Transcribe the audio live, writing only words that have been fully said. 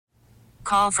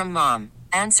call from Mom.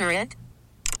 Answer it.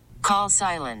 Call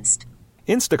silenced.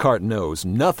 Instacart knows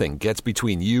nothing gets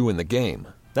between you and the game.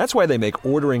 That's why they make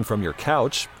ordering from your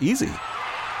couch easy.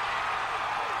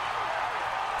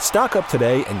 Stock up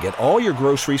today and get all your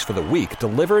groceries for the week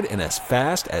delivered in as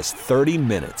fast as 30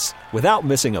 minutes without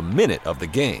missing a minute of the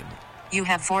game. You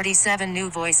have 47 new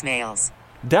voicemails.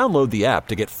 Download the app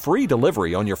to get free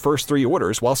delivery on your first 3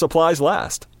 orders while supplies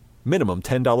last. Minimum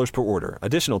 $10 per order.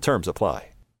 Additional terms apply.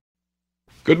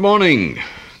 Good morning.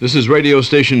 This is radio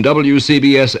station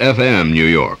WCBS-FM, New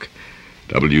York.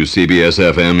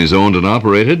 WCBS-FM is owned and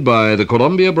operated by the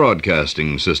Columbia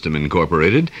Broadcasting System,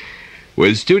 Incorporated,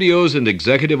 with studios and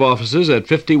executive offices at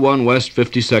 51 West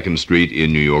 52nd Street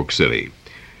in New York City.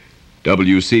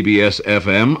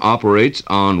 WCBS-FM operates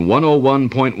on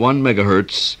 101.1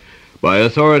 megahertz by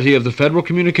authority of the Federal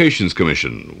Communications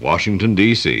Commission, Washington,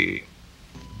 D.C.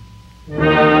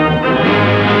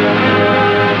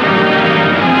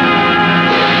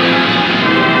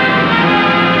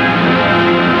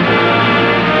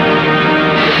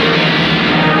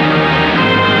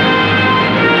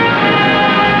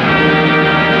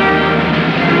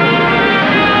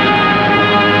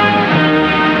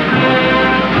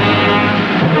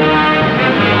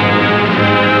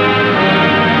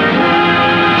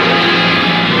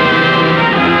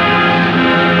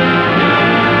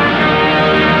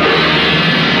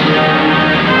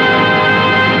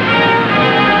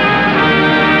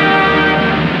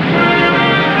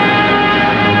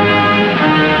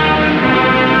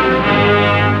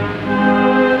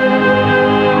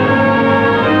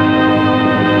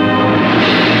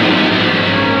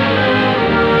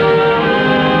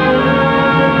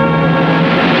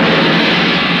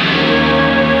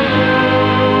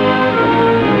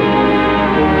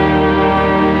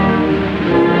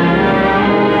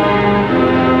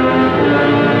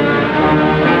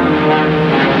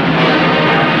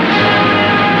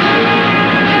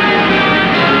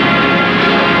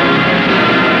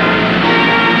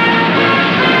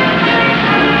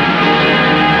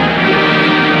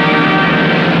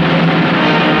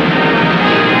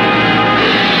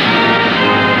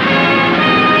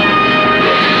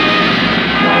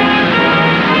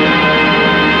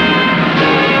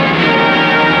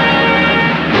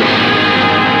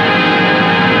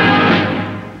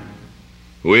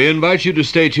 We invite you to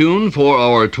stay tuned for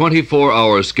our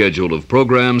 24-hour schedule of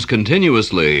programs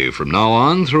continuously from now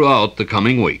on throughout the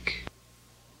coming week.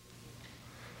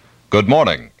 Good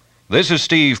morning. This is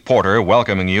Steve Porter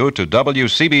welcoming you to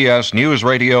WCBS News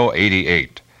Radio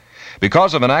 88.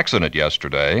 Because of an accident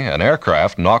yesterday, an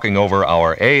aircraft knocking over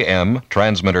our AM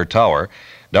transmitter tower,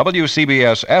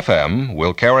 WCBS-FM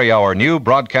will carry our new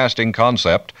broadcasting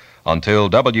concept until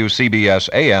WCBS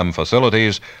AM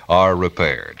facilities are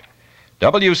repaired.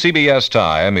 WCBS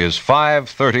time is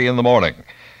 5:30 in the morning,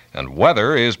 and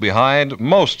weather is behind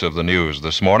most of the news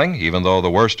this morning, even though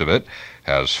the worst of it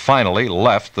has finally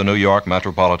left the New York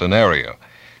metropolitan area.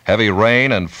 Heavy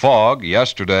rain and fog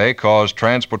yesterday caused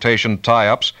transportation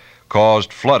tie-ups,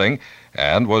 caused flooding,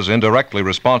 and was indirectly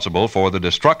responsible for the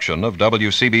destruction of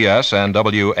WCBS and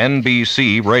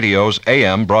WNBC radio's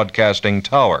AM broadcasting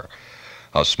tower.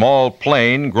 A small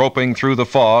plane groping through the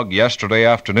fog yesterday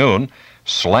afternoon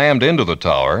slammed into the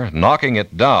tower, knocking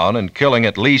it down and killing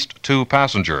at least 2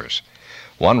 passengers.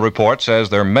 One report says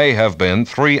there may have been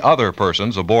 3 other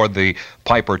persons aboard the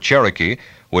Piper Cherokee,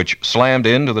 which slammed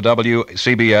into the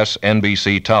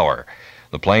WCBS-NBC tower.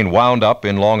 The plane wound up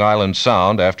in Long Island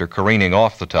Sound after careening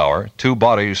off the tower. 2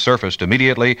 bodies surfaced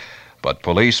immediately, but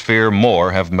police fear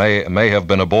more may have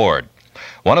been aboard.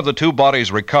 One of the 2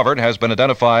 bodies recovered has been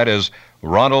identified as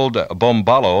Ronald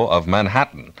Bombalo of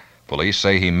Manhattan. Police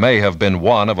say he may have been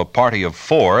one of a party of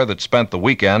 4 that spent the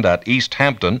weekend at East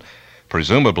Hampton.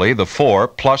 Presumably, the 4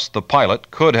 plus the pilot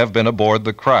could have been aboard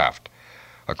the craft.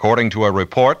 According to a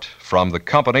report from the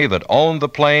company that owned the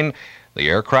plane, the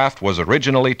aircraft was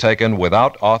originally taken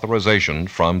without authorization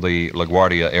from the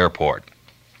LaGuardia Airport.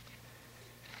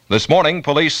 This morning,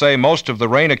 police say most of the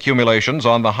rain accumulations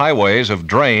on the highways have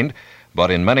drained,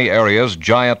 but in many areas,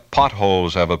 giant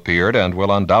potholes have appeared and will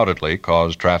undoubtedly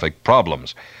cause traffic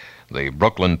problems. The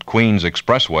Brooklyn-Queens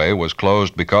Expressway was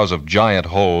closed because of giant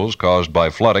holes caused by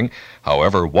flooding.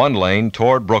 However, one lane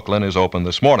toward Brooklyn is open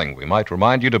this morning. We might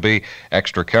remind you to be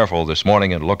extra careful this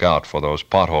morning and look out for those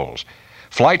potholes.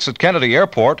 Flights at Kennedy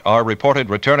Airport are reported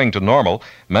returning to normal.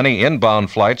 Many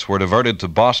inbound flights were diverted to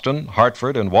Boston,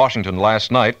 Hartford, and Washington last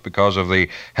night because of the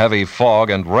heavy fog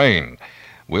and rain.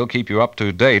 We'll keep you up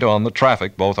to date on the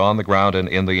traffic, both on the ground and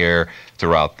in the air,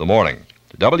 throughout the morning.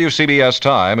 WCBS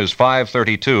time is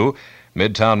 5:32.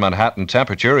 Midtown Manhattan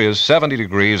temperature is 70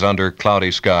 degrees under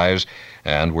cloudy skies,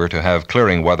 and we're to have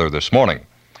clearing weather this morning.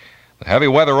 The heavy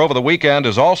weather over the weekend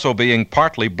is also being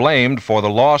partly blamed for the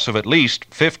loss of at least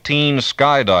 15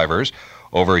 skydivers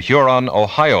over Huron,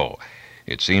 Ohio.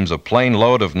 It seems a plane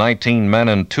load of 19 men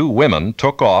and 2 women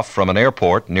took off from an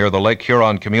airport near the Lake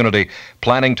Huron community,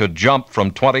 planning to jump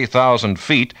from 20,000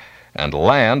 feet and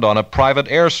land on a private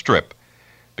airstrip.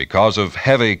 Because of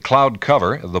heavy cloud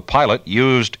cover, the pilot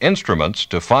used instruments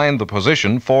to find the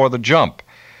position for the jump.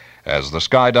 As the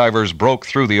skydivers broke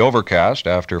through the overcast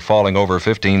after falling over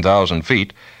 15,000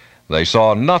 feet, they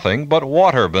saw nothing but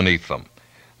water beneath them.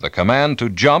 The command to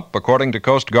jump, according to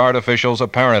Coast Guard officials,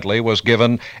 apparently was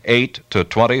given 8 to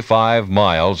 25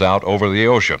 miles out over the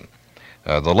ocean.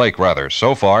 The lake, rather.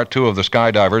 So far, 2 of the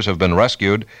skydivers have been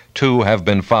rescued, 2 have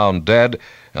been found dead,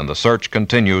 and the search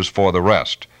continues for the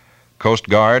rest. Coast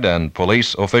Guard and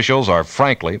police officials are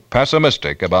frankly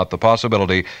pessimistic about the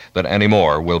possibility that any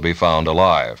more will be found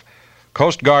alive.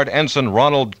 Coast Guard Ensign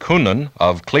Ronald Coonan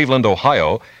of Cleveland,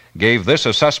 Ohio, gave this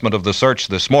assessment of the search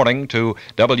this morning to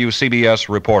WCBS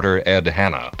reporter Ed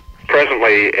Hanna.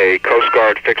 Presently, a Coast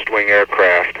Guard fixed-wing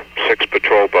aircraft, 6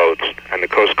 patrol boats, and the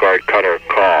Coast Guard cutter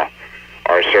Caw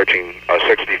are searching a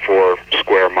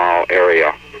 64-square-mile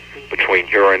area between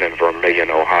Huron and Vermilion,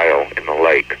 Ohio, in the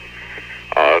lake.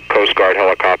 Coast Guard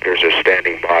helicopters are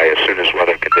standing by. As soon as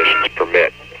weather conditions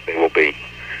permit, they will be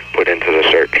put into the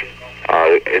search.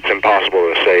 It's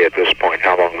impossible to say at this point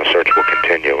how long the search will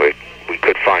continue. We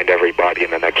could find everybody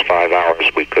in the next 5 hours.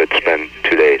 We could spend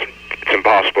 2 days. It's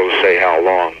impossible to say how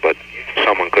long, but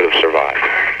someone could have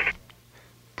survived.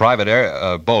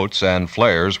 Private boats and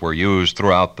flares were used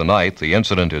throughout the night. The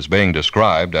incident is being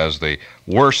described as the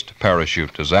worst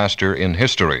parachute disaster in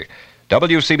history.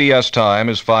 WCBS time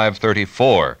is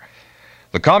 5:34.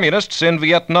 The communists in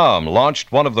Vietnam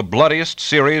launched one of the bloodiest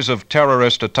series of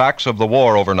terrorist attacks of the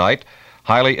war overnight.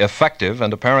 Highly effective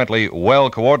and apparently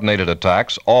well-coordinated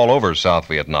attacks all over South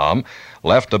Vietnam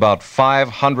left about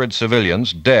 500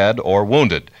 civilians dead or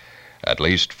wounded. At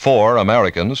least 4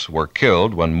 Americans were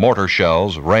killed when mortar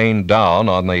shells rained down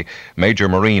on the major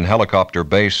Marine helicopter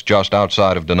base just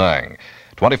outside of Da Nang.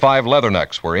 25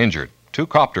 Leathernecks were injured. 2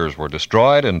 copters were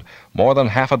destroyed and more than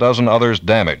half a dozen others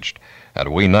damaged. At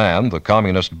Huy Nan, the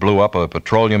communists blew up a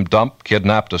petroleum dump,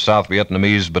 kidnapped a South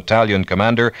Vietnamese battalion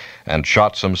commander, and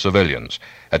shot some civilians.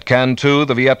 At Can Tu,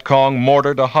 the Viet Cong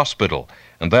mortared a hospital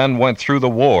and then went through the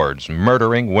wards,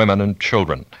 murdering women and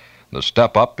children. The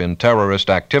step-up in terrorist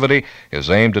activity is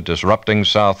aimed at disrupting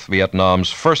South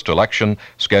Vietnam's first election,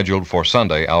 scheduled for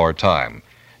Sunday, our time.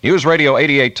 News Radio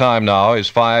 88 time now is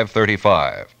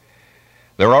 5:35.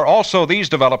 There are also these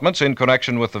developments in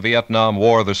connection with the Vietnam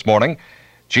War this morning.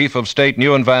 Chief of State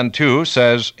Nguyen Van Thu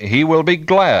says he will be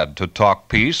glad to talk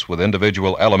peace with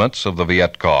individual elements of the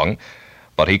Viet Cong,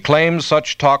 but he claims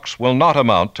such talks will not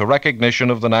amount to recognition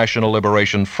of the National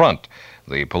Liberation Front,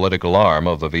 the political arm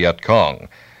of the Viet Cong.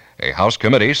 A House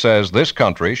committee says this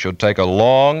country should take a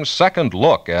long second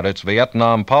look at its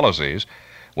Vietnam policies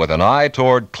with an eye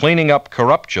toward cleaning up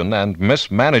corruption and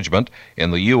mismanagement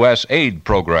in the U.S. aid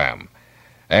program.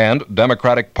 And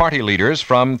Democratic Party leaders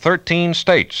from 13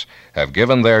 states have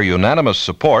given their unanimous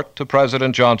support to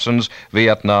President Johnson's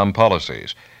Vietnam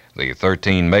policies. The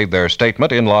 13 made their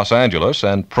statement in Los Angeles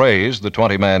and praised the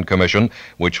 20-man commission,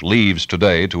 which leaves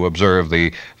today to observe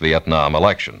the Vietnam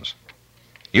elections.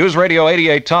 News Radio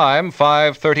 88 time,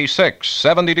 5:36,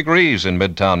 70 degrees in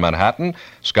Midtown Manhattan.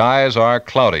 Skies are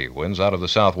cloudy. Winds out of the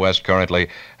southwest currently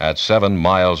at 7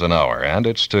 miles an hour. And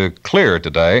it's to clear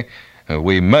today.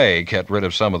 We may get rid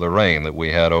of some of the rain that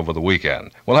we had over the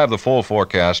weekend. We'll have the full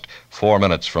forecast 4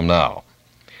 minutes from now.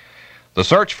 The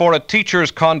search for a teacher's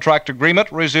contract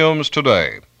agreement resumes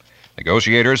today.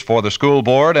 Negotiators for the school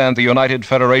board and the United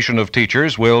Federation of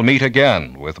Teachers will meet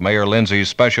again with Mayor Lindsay's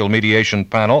special mediation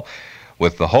panel,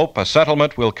 with the hope a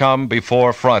settlement will come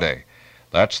before Friday.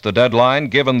 That's the deadline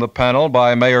given the panel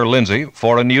by Mayor Lindsay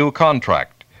for a new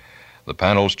contract. The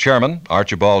panel's chairman,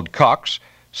 Archibald Cox,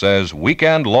 says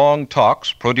weekend-long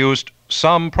talks produced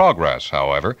some progress,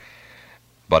 however.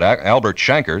 But Albert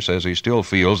Shanker says he still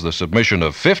feels the submission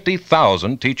of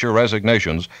 50,000 teacher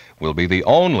resignations will be the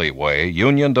only way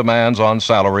union demands on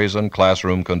salaries and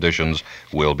classroom conditions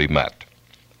will be met.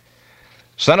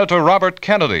 Senator Robert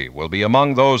Kennedy will be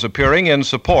among those appearing in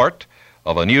support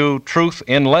of a new truth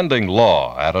in lending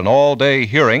law at an all-day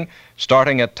hearing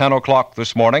starting at 10 o'clock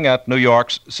this morning at New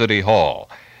York's City Hall.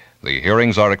 The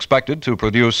hearings are expected to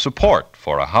produce support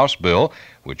for a House bill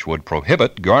which would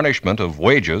prohibit garnishment of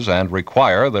wages and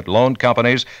require that loan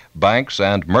companies, banks,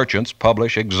 and merchants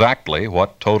publish exactly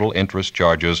what total interest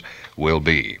charges will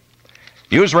be.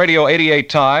 News Radio 88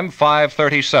 time,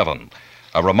 5:37.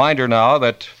 A reminder now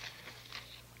that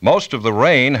most of the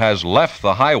rain has left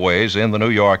the highways in the New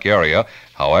York area.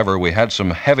 However, we had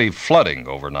some heavy flooding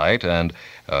overnight, and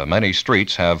many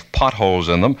streets have potholes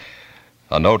in them.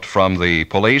 A note from the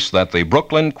police that the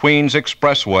Brooklyn-Queens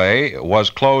Expressway was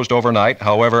closed overnight.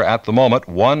 However, at the moment,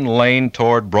 one lane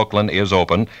toward Brooklyn is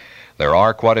open. There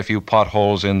are quite a few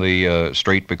potholes in the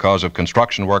street because of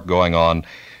construction work going on,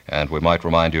 and we might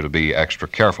remind you to be extra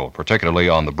careful, particularly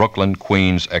on the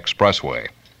Brooklyn-Queens Expressway.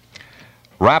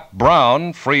 Rap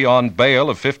Brown, free on bail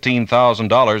of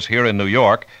 $15,000 here in New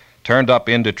York, turned up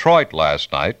in Detroit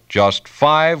last night, just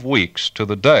 5 weeks to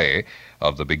the day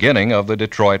of the beginning of the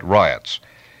Detroit riots.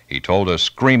 He told a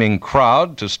screaming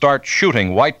crowd to start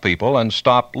shooting white people and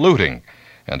stop looting,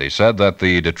 and he said that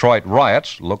the Detroit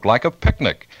riots look like a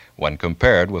picnic when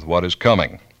compared with what is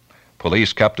coming.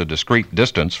 Police kept a discreet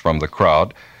distance from the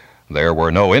crowd. There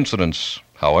were no incidents.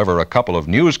 However, a couple of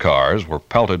news cars were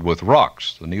pelted with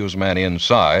rocks. The newsmen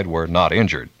inside were not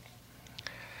injured.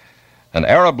 An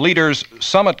Arab Leaders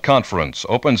Summit Conference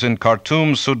opens in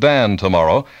Khartoum, Sudan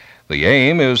tomorrow. The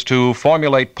aim is to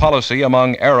formulate policy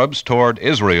among Arabs toward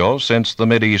Israel since the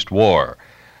Mideast War.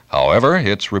 However,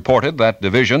 it's reported that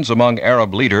divisions among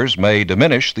Arab leaders may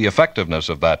diminish the effectiveness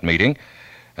of that meeting.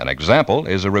 An example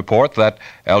is a report that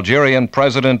Algerian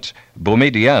President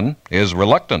Boumediene is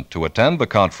reluctant to attend the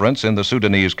conference in the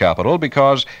Sudanese capital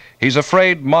because he's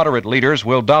afraid moderate leaders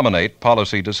will dominate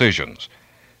policy decisions.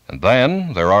 And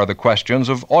then there are the questions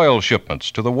of oil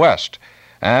shipments to the West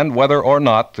and whether or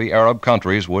not the Arab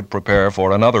countries would prepare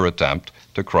for another attempt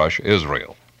to crush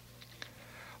Israel.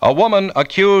 A woman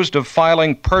accused of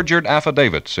filing perjured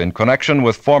affidavits in connection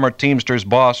with former Teamsters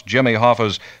boss Jimmy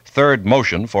Hoffa's third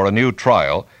motion for a new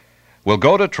trial will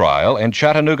go to trial in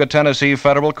Chattanooga, Tennessee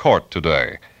federal court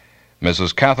today.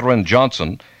 Mrs. Catherine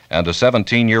Johnson and a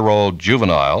 17-year-old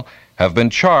juvenile have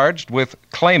been charged with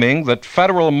claiming that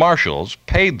federal marshals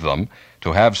paid them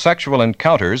to have sexual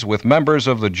encounters with members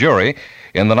of the jury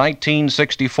in the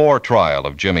 1964 trial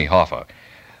of Jimmy Hoffa.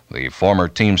 The former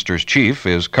Teamsters chief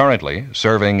is currently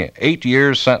serving 8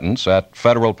 years' sentence at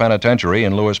federal penitentiary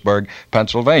in Lewisburg,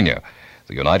 Pennsylvania.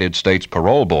 The United States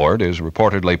Parole Board is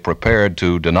reportedly prepared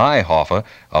to deny Hoffa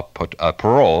a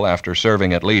parole after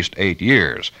serving at least 8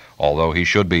 years, although he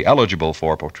should be eligible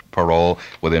for parole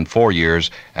within 4 years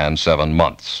and 7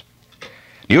 months.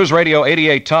 News Radio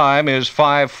 88 time is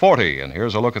 5:40, and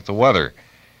here's a look at the weather.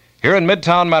 Here in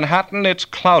Midtown Manhattan, it's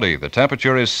cloudy. The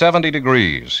temperature is 70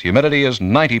 degrees. Humidity is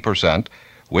 90%.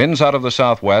 Winds out of the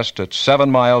southwest at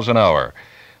 7 miles an hour.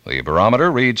 The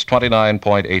barometer reads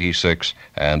 29.86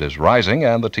 and is rising,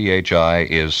 and the THI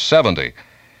is 70.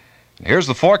 Here's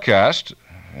the forecast,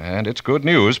 and it's good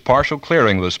news. Partial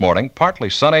clearing this morning,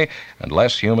 partly sunny and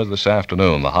less humid this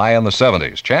afternoon. The high in the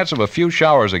 70s. Chance of a few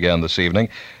showers again this evening.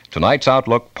 Tonight's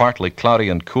outlook partly cloudy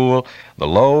and cool. The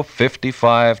low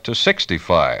 55 to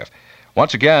 65.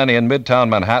 Once again, in Midtown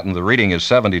Manhattan, the reading is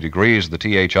 70 degrees. The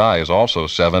THI is also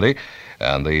 70.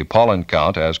 And the pollen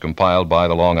count, as compiled by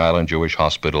the Long Island Jewish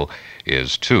Hospital,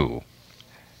 is 2.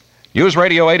 News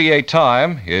Radio 88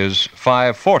 time is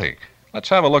 5:40. Let's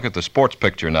have a look at the sports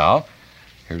picture now.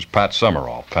 Here's Pat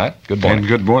Summerall. Pat, good morning. And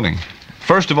good morning.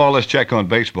 First of all, let's check on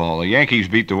baseball. The Yankees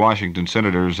beat the Washington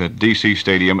Senators at D.C.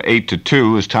 Stadium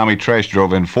 8-2 as Tommy Tresh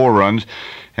drove in 4 runs,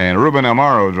 and Ruben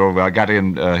Amaro got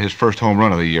in his first home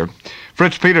run of the year.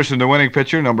 Fritz Peterson, the winning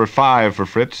pitcher, number 5 for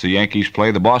Fritz. The Yankees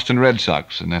play the Boston Red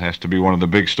Sox, and that has to be one of the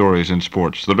big stories in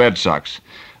sports. The Red Sox.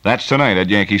 That's tonight at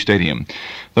Yankee Stadium.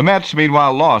 The Mets,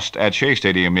 meanwhile, lost at Shea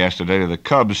Stadium yesterday to the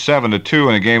Cubs 7-2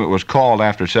 in a game that was called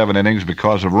after 7 innings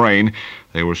because of rain.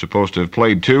 They were supposed to have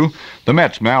played 2. The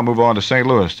Mets now move on to St.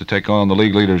 Louis to take on the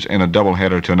league leaders in a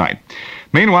doubleheader tonight.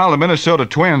 Meanwhile, the Minnesota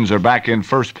Twins are back in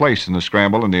first place in the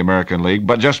scramble in the American League,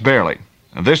 but just barely.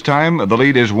 This time, the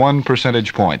lead is 1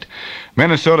 percentage point.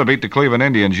 Minnesota beat the Cleveland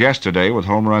Indians yesterday with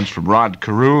home runs from Rod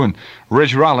Carew and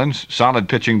Rich Rollins, solid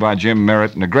pitching by Jim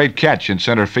Merritt, and a great catch in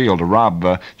center field to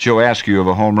rob Joe Askew of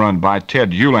a home run by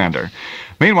Ted Eulander.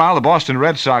 Meanwhile, the Boston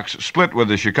Red Sox split with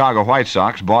the Chicago White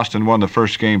Sox. Boston won the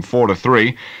first game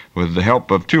 4-3 with the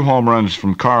help of 2 home runs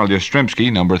from Carl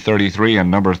Yastrzemski, number 33 and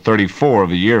number 34 of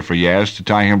the year for Yaz, to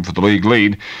tie him for the league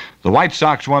lead. The White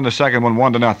Sox won the second one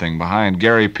 1-0 behind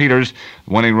Gary Peters.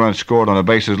 The winning run scored on a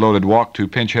bases-loaded walk to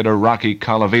pinch hitter Rocky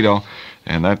Colavito,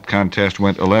 and that contest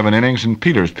went 11 innings, and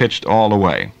Peters pitched all the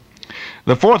way.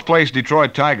 The fourth-place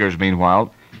Detroit Tigers,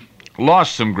 meanwhile,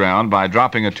 lost some ground by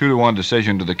dropping a 2-1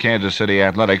 decision to the Kansas City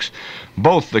Athletics.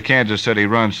 Both the Kansas City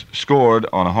runs scored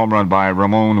on a home run by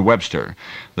Ramon Webster.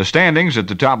 The standings at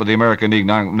the top of the American League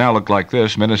now look like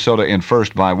this. Minnesota in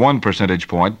first by 1 percentage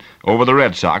point over the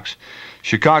Red Sox.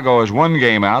 Chicago is 1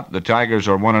 game out. The Tigers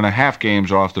are 1.5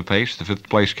 games off the pace. The 5th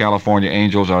place California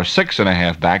Angels are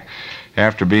 6.5 back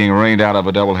after being rained out of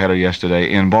a doubleheader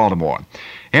yesterday in Baltimore.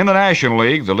 In the National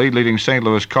League, the leading St.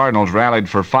 Louis Cardinals rallied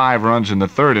for 5 runs in the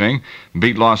 3rd inning,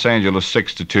 beat Los Angeles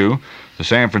 6-2. The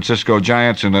San Francisco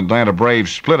Giants and Atlanta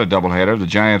Braves split a doubleheader. The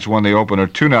Giants won the opener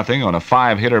 2-0 on a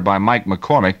 5-hitter by Mike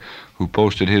McCormick, who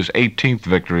posted his 18th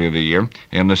victory of the year.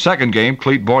 In the second game,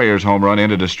 Clete Boyer's home run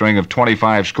ended a string of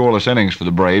 25 scoreless innings for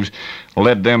the Braves,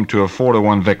 led them to a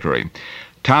 4-1 victory.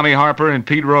 Tommy Harper and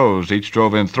Pete Rose each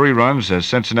drove in 3 runs as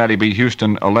Cincinnati beat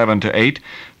Houston 11-8.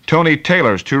 Tony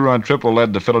Taylor's 2-run triple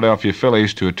led the Philadelphia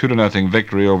Phillies to a 2-0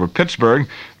 victory over Pittsburgh.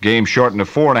 Game shortened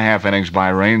to 4.5 innings by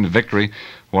rain. The victory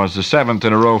was the 7th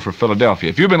in a row for Philadelphia.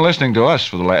 If you've been listening to us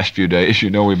for the last few days, you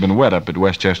know we've been wet up at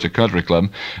Westchester Country Club.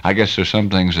 I guess there's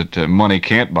some things that money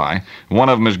can't buy. One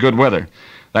of them is good weather.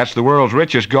 That's the world's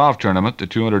richest golf tournament, the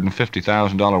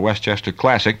 $250,000 Westchester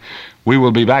Classic. We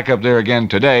will be back up there again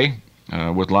today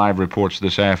with live reports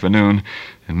this afternoon.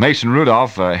 And Mason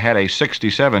Rudolph had a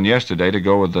 67 yesterday to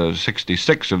go with the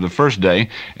 66 of the first day,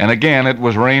 and again it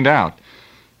was rained out.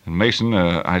 And Mason,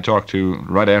 I talked to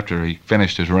right after he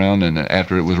finished his round, and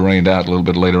after it was rained out a little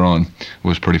bit later on,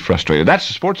 was pretty frustrated. That's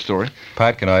the sports story.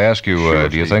 Pat, can I ask you, Sure,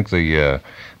 do you think the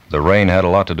rain had a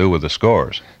lot to do with the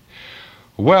scores?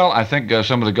 Well, I think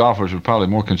some of the golfers were probably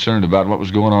more concerned about what was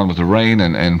going on with the rain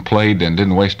and played and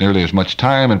didn't waste nearly as much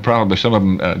time, and probably some of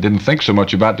them didn't think so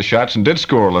much about the shots and did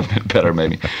score a little bit better,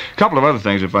 maybe. A couple of other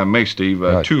things, if I may, Steve.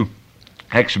 Right. 2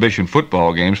 exhibition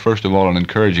football games. First of all, an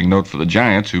encouraging note for the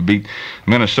Giants, who beat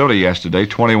Minnesota yesterday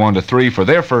 21-3 for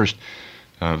their first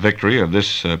victory of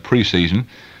this preseason.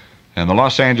 And the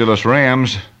Los Angeles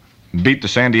Rams beat the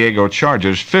San Diego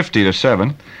Chargers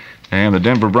 50-7. And the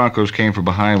Denver Broncos came from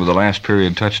behind with a last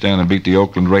period touchdown and beat the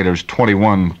Oakland Raiders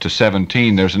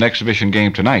 21-17. There's an exhibition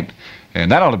game tonight, and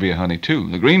that ought to be a honey, too.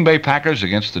 The Green Bay Packers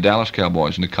against the Dallas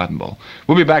Cowboys in the Cotton Bowl.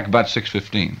 We'll be back about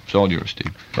 6:15. It's all yours,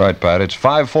 Steve. Right, Pat. It's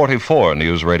 5:44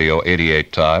 News Radio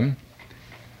 88 time.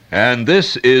 And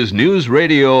this is News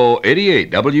Radio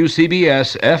 88,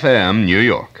 WCBS FM, New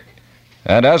York.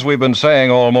 And as we've been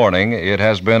saying all morning, it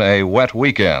has been a wet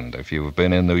weekend. If you've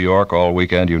been in New York all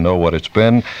weekend, you know what it's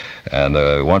been. And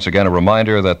once again, a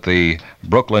reminder that the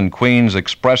Brooklyn-Queens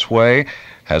Expressway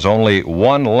has only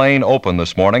 1 lane open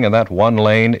this morning, and that 1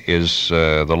 lane is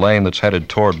the lane that's headed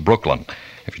toward Brooklyn.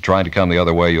 If you're trying to come the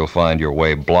other way, you'll find your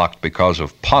way blocked because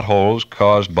of potholes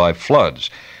caused by floods.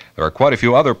 There are quite a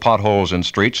few other potholes in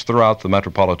streets throughout the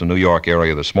metropolitan New York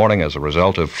area this morning as a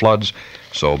result of floods,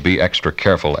 so be extra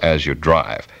careful as you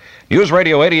drive. News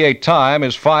Radio 88 time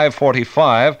is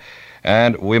 5:45,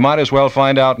 and we might as well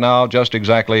find out now just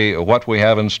exactly what we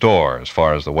have in store as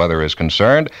far as the weather is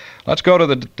concerned. Let's go to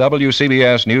the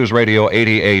WCBS News Radio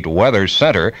 88 Weather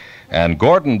Center and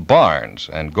Gordon Barnes.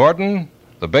 And Gordon,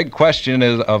 the big question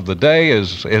of the day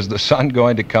is the sun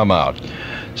going to come out?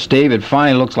 Steve, it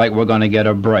finally looks like we're going to get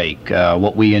a break.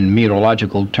 What we in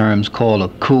meteorological terms call a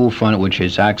cool front, which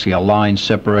is actually a line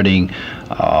separating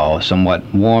somewhat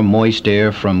warm, moist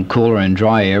air from cooler and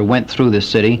dry air, went through the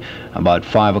city about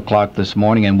 5 o'clock this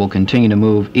morning and will continue to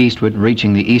move eastward,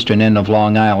 reaching the eastern end of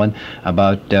Long Island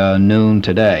about noon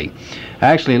today.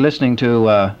 Actually, listening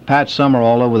to Pat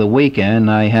Summerall over the weekend,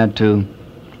 I had to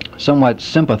somewhat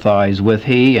sympathize with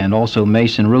he and also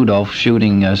Mason Rudolph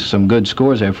shooting some good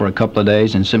scores there for a couple of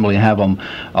days and simply have them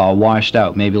washed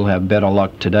out. Maybe we'll have better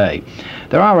luck today.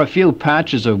 There are a few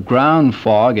patches of ground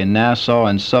fog in Nassau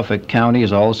and Suffolk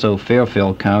counties, also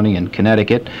Fairfield County and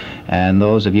Connecticut, and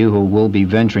those of you who will be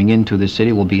venturing into the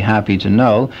city will be happy to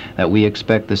know that we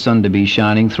expect the sun to be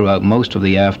shining throughout most of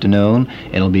the afternoon.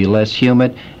 It'll be less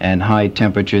humid and high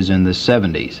temperatures in the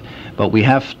 70s. But we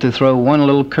have to throw one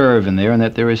little curve in there, and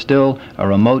that there is still a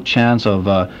remote chance of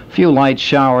a few light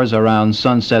showers around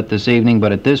sunset this evening,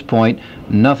 but at this point,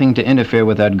 nothing to interfere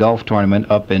with that golf tournament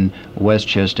up in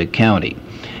Westchester County.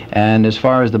 And as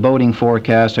far as the boating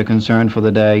forecasts are concerned for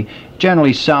the day,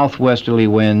 generally southwesterly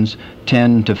winds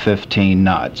 10 to 15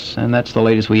 knots. And that's the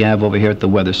latest we have over here at the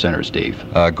Weather Center, Steve.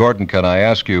 Gordon, can I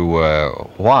ask you,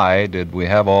 why did we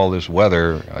have all this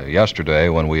weather yesterday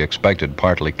when we expected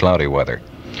partly cloudy weather?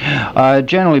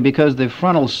 Generally, because the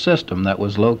frontal system that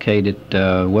was located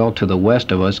well to the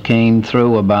west of us came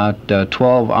through about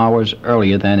 12 hours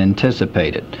earlier than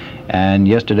anticipated. And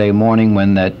yesterday morning,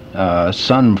 when that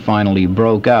sun finally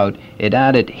broke out, it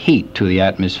added heat to the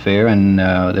atmosphere, and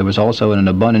there was also an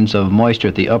abundance of moisture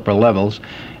at the upper levels,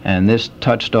 and this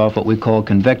touched off what we call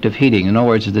convective heating. In other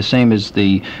words, it's the same as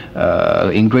the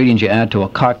ingredients you add to a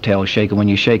cocktail shaker. When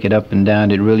you shake it up and down,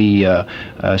 it really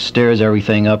stirs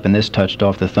everything up, and this touched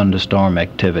off the thunderstorm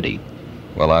activity.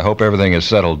 Well, I hope everything is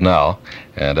settled now.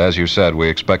 And as you said, we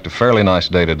expect a fairly nice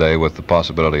day today with the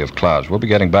possibility of clouds. We'll be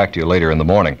getting back to you later in the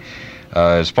morning.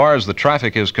 As far as the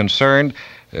traffic is concerned,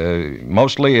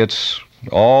 mostly it's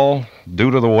all due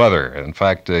to the weather. In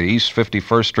fact, East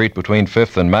 51st Street between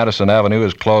 5th and Madison Avenue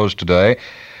is closed today.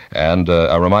 And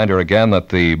a reminder again that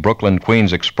the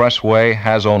Brooklyn-Queens Expressway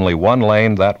has only one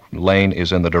lane. That lane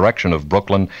is in the direction of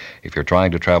Brooklyn. If you're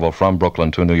trying to travel from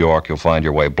Brooklyn to New York, you'll find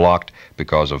your way blocked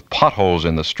because of potholes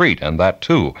in the street, and that,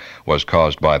 too, was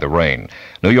caused by the rain.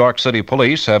 New York City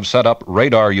Police have set up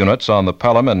radar units on the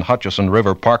Pelham and Hutchison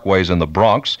River Parkways in the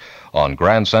Bronx, on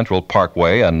Grand Central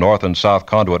Parkway and North and South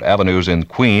Conduit Avenues in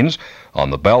Queens,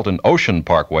 on the Belt and Ocean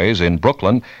Parkways in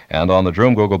Brooklyn, and on the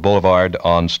Drumgoole Boulevard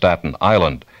on Staten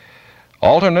Island.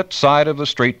 Alternate side of the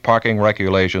street parking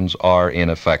regulations are in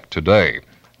effect today.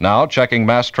 Now, checking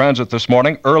mass transit this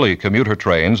morning, early commuter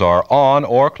trains are on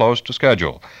or close to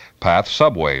schedule. Path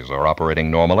subways are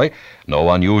operating normally. No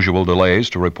unusual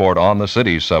delays to report on the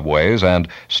city's subways, and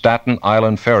Staten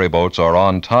Island ferry boats are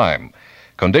on time.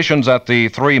 Conditions at the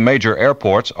three major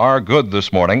airports are good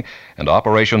this morning, and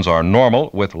operations are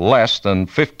normal with less than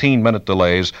 15-minute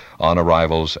delays on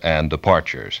arrivals and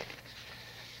departures.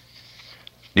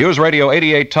 News Radio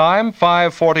 88 time,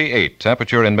 5:48.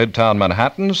 Temperature in Midtown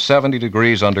Manhattan, 70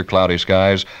 degrees under cloudy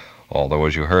skies. Although,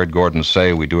 as you heard Gordon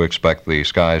say, we do expect the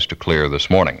skies to clear this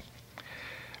morning.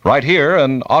 Right here,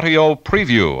 an audio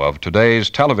preview of today's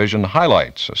television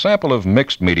highlights. A sample of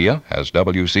mixed media as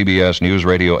WCBS News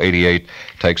Radio 88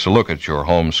 takes a look at your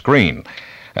home screen.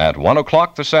 At 1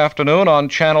 o'clock this afternoon on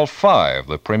Channel 5,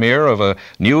 the premiere of a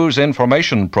news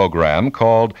information program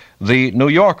called The New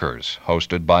Yorkers,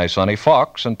 hosted by Sonny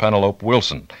Fox and Penelope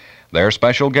Wilson. Their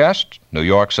special guest, New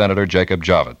York Senator Jacob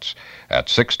Javits. At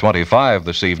 6:25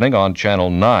 this evening on Channel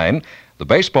 9, the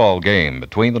baseball game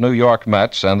between the New York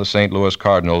Mets and the St. Louis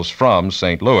Cardinals from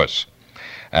St. Louis.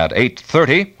 At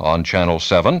 8:30 on Channel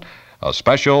 7, a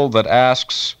special that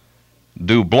asks,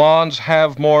 Do Blondes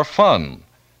Have More Fun?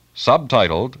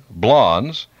 Subtitled,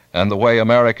 Blondes and the Way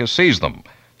America Sees Them.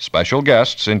 Special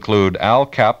guests include Al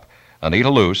Capp, Anita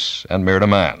Luce, and Myrna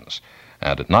Mans.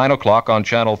 And at 9 o'clock on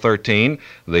Channel 13,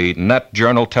 the Net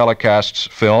Journal telecasts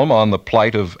film on the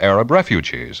plight of Arab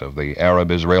refugees of the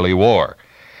Arab-Israeli War.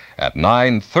 At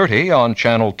 9:30 on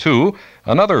Channel 2,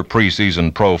 another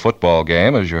preseason pro football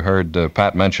game. As you heard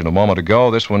Pat mention a moment ago,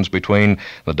 this one's between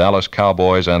the Dallas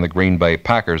Cowboys and the Green Bay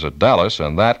Packers at Dallas,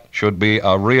 and that should be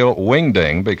a real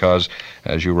wingding because,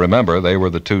 as you remember, they were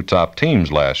the two top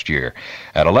teams last year.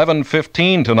 At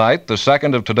 11:15 tonight, the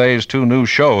second of today's two new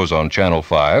shows on Channel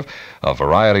 5, a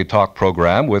variety talk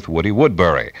program with Woody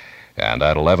Woodbury. And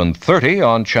at 11:30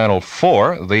 on Channel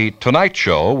 4, The Tonight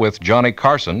Show with Johnny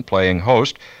Carson playing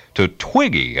host to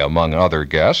Twiggy, among other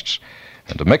guests.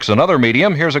 And to mix another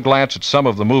medium, here's a glance at some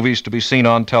of the movies to be seen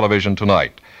on television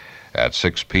tonight. At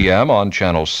 6 p.m. on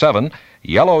Channel 7,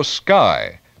 Yellow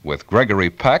Sky with Gregory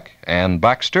Peck, Ann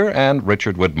Baxter, and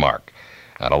Richard Widmark.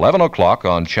 At 11 o'clock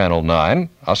on Channel 9,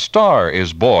 A Star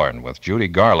is Born with Judy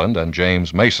Garland and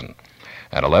James Mason.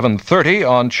 At 11:30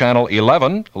 on Channel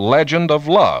 11, Legend of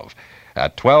Love.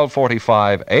 At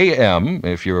 12:45 a.m.,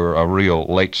 if you're a real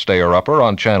late stayer-upper,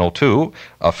 on Channel 2,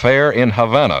 Affair in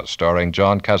Havana, starring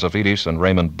John Cassavetes and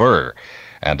Raymond Burr.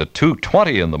 And at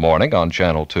 2:20 in the morning on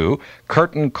Channel 2,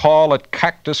 Curtain Call at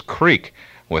Cactus Creek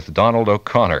with Donald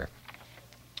O'Connor.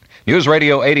 News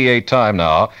Radio 88 time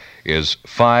now is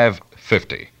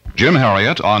 5:50. Jim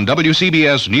Harriet on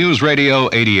WCBS News Radio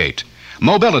 88.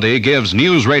 Mobility gives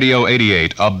News Radio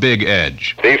 88 a big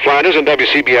edge. Steve Flanders and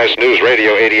WCBS News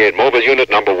Radio 88 Mobile Unit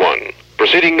Number 1.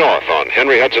 Proceeding north on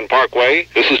Henry Hudson Parkway.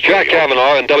 This is Jack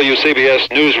Kavanaugh in WCBS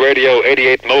News Radio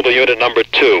 88 Mobile Unit Number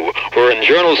 2. We're in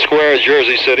Journal Square,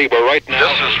 Jersey City, but right now...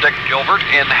 This is Dick Gilbert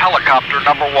in Helicopter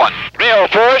Number 1. Rio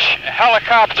Bush,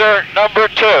 Helicopter Number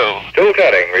 2. Still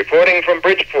cutting, reporting from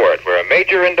Bridgeport. We're a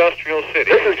major industrial city.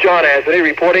 This is John Anthony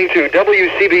reporting to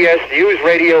WCBS News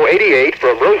Radio 88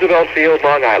 from Roosevelt Field,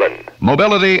 Long Island.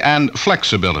 Mobility and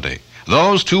flexibility.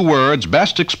 Those two words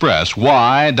best express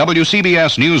why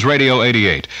WCBS News Radio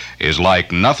 88 is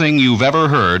like nothing you've ever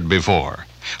heard before.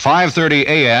 5:30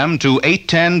 a.m. to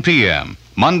 8:10 p.m.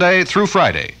 Monday through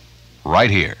Friday, right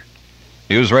here.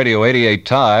 News Radio 88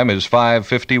 time is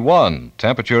 5:51.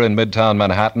 Temperature in Midtown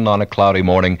Manhattan on a cloudy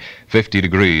morning, 50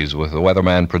 degrees, with the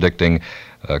weatherman predicting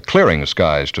clearing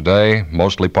skies today,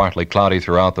 mostly partly cloudy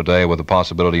throughout the day with the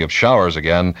possibility of showers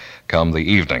again come the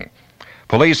evening.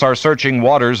 Police are searching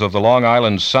waters of the Long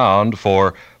Island Sound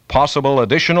for possible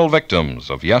additional victims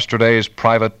of yesterday's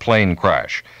private plane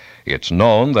crash. It's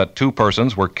known that 2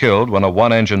 persons were killed when a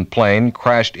one-engine plane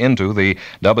crashed into the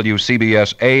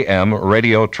WCBS AM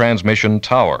radio transmission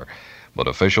tower. But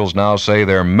officials now say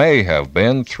there may have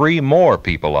been 3 more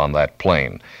people on that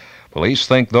plane. Police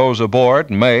think those aboard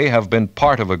may have been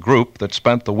part of a group that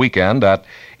spent the weekend at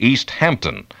East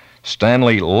Hampton.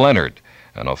 Stanley Leonard,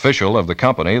 an official of the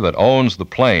company that owns the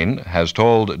plane, has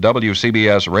told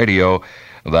WCBS Radio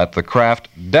that the craft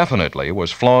definitely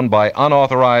was flown by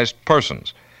unauthorized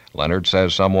persons. Leonard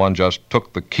says someone just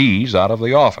took the keys out of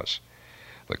the office.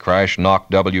 The crash knocked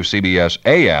WCBS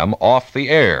AM off the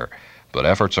air, but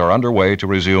efforts are underway to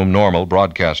resume normal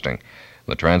broadcasting.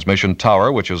 The transmission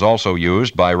tower, which is also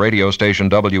used by radio station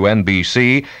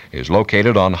WNBC, is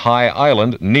located on High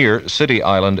Island near City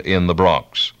Island in the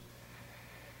Bronx.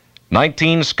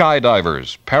 19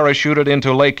 skydivers parachuted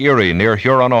into Lake Erie near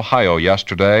Huron, Ohio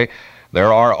yesterday.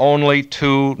 There are only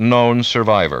 2 known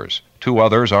survivors. 2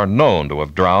 others are known to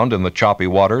have drowned in the choppy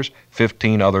waters.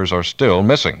 15 others are still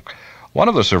missing. One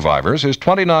of the survivors is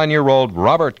 29-year-old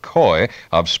Robert Coy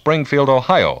of Springfield,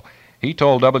 Ohio. He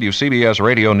told WCBS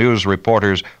Radio News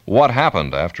reporters what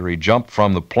happened after he jumped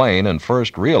from the plane and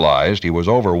first realized he was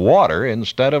over water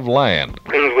instead of land.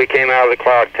 As soon as we came out of the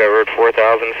cloud cover at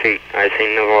 4,000 feet, I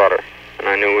seen the water, and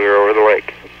I knew we were over the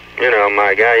lake.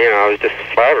 My God, I was just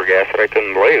flabbergasted. I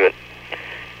couldn't believe it.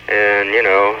 And,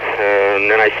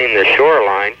 and then I seen the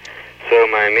shoreline, so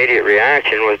my immediate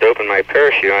reaction was to open my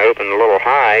parachute. I opened a little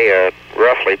high,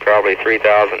 roughly probably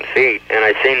 3,000 feet, and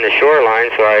I seen the shoreline,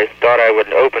 so I thought I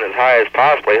would open as high as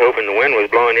possible, hoping the wind was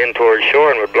blowing in towards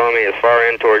shore and would blow me as far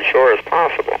in towards shore as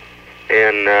possible.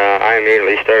 And I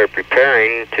immediately started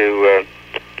preparing to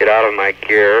get out of my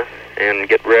gear and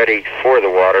get ready for the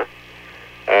water.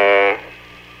 And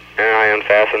I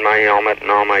unfastened my helmet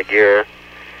and all my gear,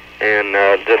 and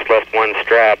just left one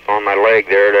strap on my leg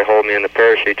there to hold me in the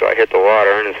parachute till I hit the water.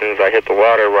 And as soon as I hit the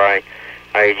water, I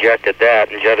ejected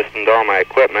that and jettisoned all my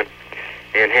equipment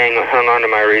and hung onto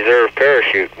my reserve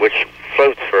parachute, which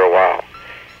floats for a while.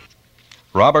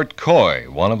 Robert Coy,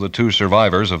 one of the 2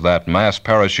 survivors of that mass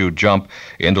parachute jump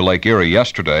into Lake Erie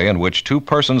yesterday, in which 2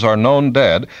 persons are known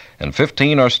dead and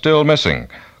 15 are still missing.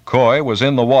 Coy was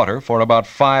in the water for about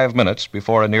 5 minutes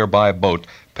before a nearby boat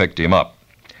picked him up.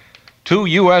 2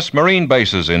 U.S. Marine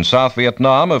bases in South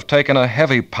Vietnam have taken a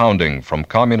heavy pounding from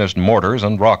communist mortars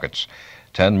and rockets.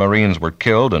 10 Marines were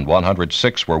killed and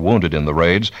 106 were wounded in the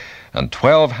raids, and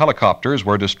 12 helicopters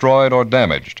were destroyed or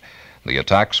damaged. The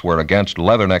attacks were against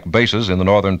Leatherneck bases in the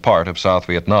northern part of South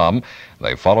Vietnam.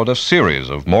 They followed a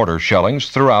series of mortar shellings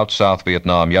throughout South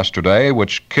Vietnam yesterday,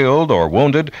 which killed or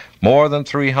wounded more than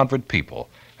 300 people,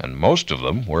 and most of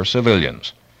them were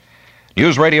civilians.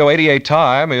 News Radio 88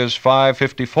 time is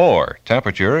 5:54.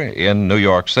 Temperature in New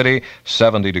York City,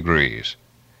 70 degrees.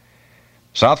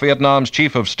 South Vietnam's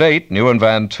Chief of State, Nguyen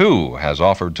Van Thu, has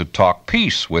offered to talk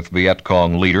peace with Viet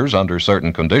Cong leaders under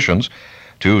certain conditions.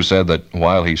 Thu said that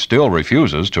while he still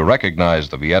refuses to recognize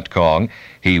the Viet Cong,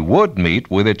 he would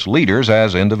meet with its leaders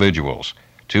as individuals.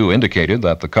 Thu indicated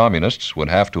that the communists would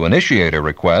have to initiate a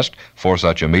request for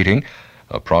such a meeting,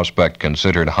 a prospect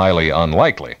considered highly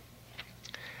unlikely.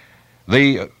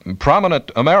 The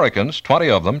prominent Americans, 20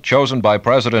 of them, chosen by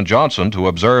President Johnson to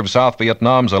observe South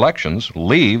Vietnam's elections,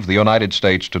 leave the United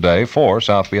States today for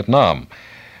South Vietnam.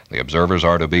 The observers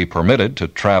are to be permitted to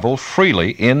travel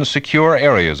freely in secure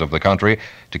areas of the country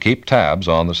to keep tabs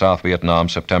on the South Vietnam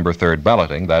September 3rd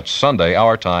balloting. That's Sunday,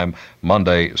 our time,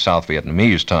 Monday, South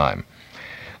Vietnamese time.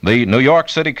 The New York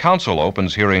City Council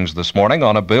opens hearings this morning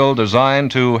on a bill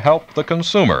designed to help the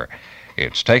consumer.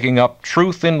 It's taking up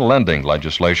truth in lending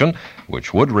legislation,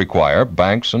 which would require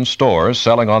banks and stores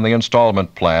selling on the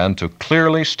installment plan to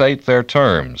clearly state their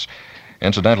terms.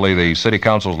 Incidentally, the City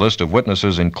Council's list of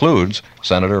witnesses includes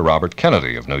Senator Robert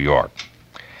Kennedy of New York.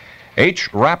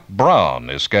 H. Rap Brown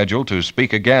is scheduled to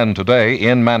speak again today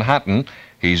in Manhattan.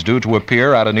 He's due to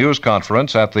appear at a news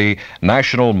conference at the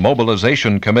National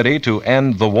Mobilization Committee to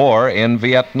End the War in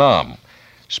Vietnam.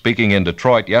 Speaking in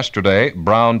Detroit yesterday,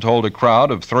 Brown told a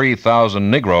crowd of 3,000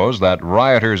 Negroes that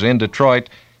rioters in Detroit,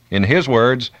 in his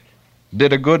words,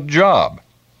 did a good job.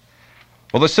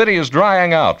 Well, the city is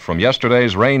drying out from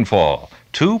yesterday's rainfall,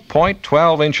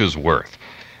 2.12 inches worth.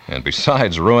 And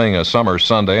besides ruining a summer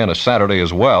Sunday and a Saturday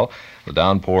as well, The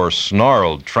downpour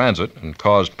snarled transit and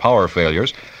caused power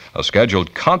failures. A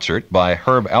scheduled concert by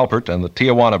Herb Alpert and the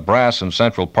Tijuana Brass in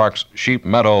Central Park's Sheep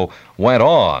Meadow went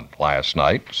on last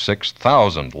night.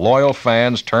 6,000 loyal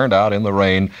fans turned out in the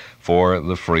rain for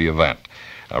the free event.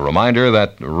 A reminder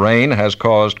that rain has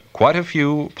caused quite a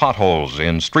few potholes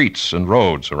in streets and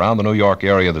roads around the New York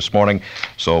area this morning,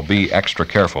 so be extra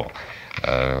careful.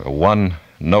 One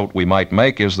note we might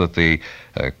make is that the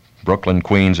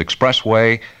Brooklyn-Queens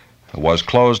Expressway was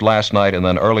closed last night, and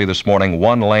then early this morning,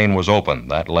 one lane was open.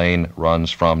 That lane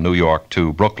runs from New York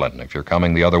to Brooklyn. If you're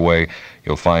coming the other way,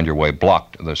 you'll find your way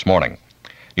blocked this morning.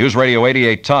 News Radio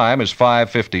 88 time is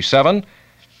 5:57.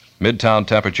 Midtown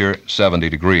temperature 70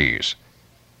 degrees.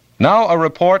 Now a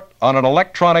report on an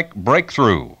electronic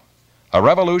breakthrough, a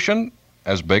revolution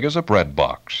as big as a bread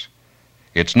box.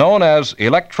 It's known as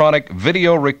electronic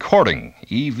video recording,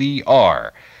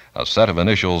 EVR, a set of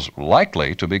initials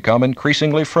likely to become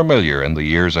increasingly familiar in the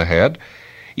years ahead.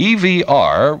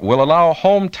 EVR will allow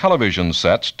home television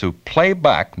sets to play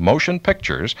back motion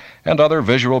pictures and other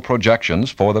visual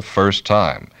projections for the first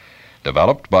time.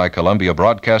 Developed by Columbia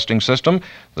Broadcasting System,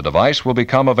 the device will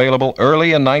become available early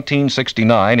in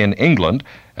 1969 in England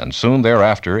and soon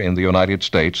thereafter in the United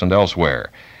States and elsewhere.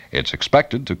 It's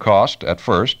expected to cost, at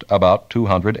first, about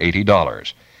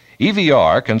 $280.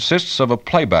 EVR consists of a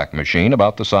playback machine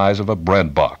about the size of a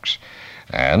bread box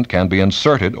and can be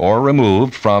inserted or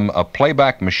removed from a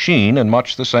playback machine in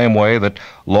much the same way that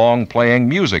long-playing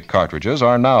music cartridges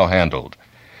are now handled.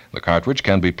 The cartridge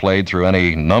can be played through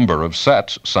any number of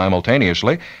sets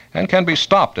simultaneously and can be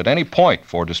stopped at any point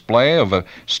for display of a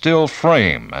still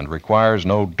frame and requires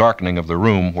no darkening of the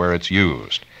room where it's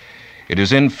used. It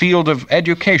is in field of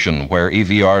education where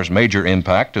EVR's major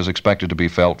impact is expected to be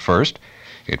felt first.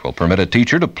 It will permit a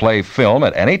teacher to play film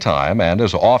at any time and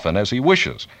as often as he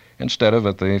wishes, instead of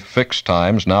at the fixed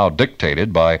times now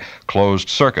dictated by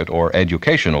closed-circuit or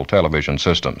educational television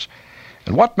systems.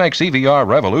 And what makes EVR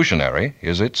revolutionary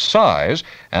is its size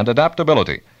and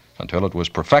adaptability. Until it was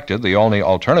perfected, the only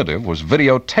alternative was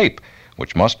videotape,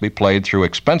 which must be played through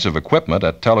expensive equipment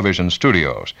at television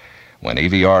studios. When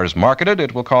EVR is marketed,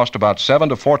 it will cost about $7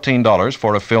 to $14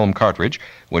 for a film cartridge,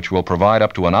 which will provide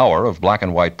up to an hour of black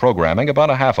and white programming, about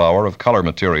a half hour of color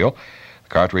material. The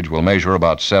cartridge will measure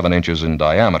about 7 inches in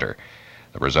diameter.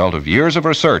 The result of years of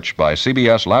research by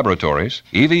CBS Laboratories,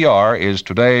 EVR is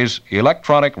today's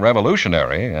electronic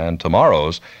revolutionary and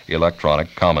tomorrow's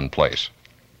electronic commonplace.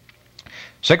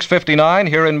 6:59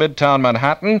 here in Midtown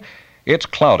Manhattan. It's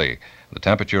cloudy. The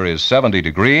temperature is 70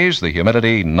 degrees, the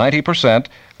humidity 90%,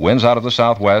 winds out of the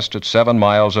southwest at 7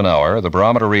 miles an hour. The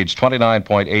barometer reads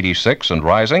 29.86 and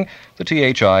rising. The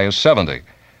THI is 70.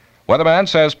 Weatherman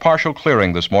says partial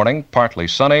clearing this morning, partly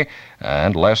sunny,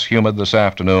 and less humid this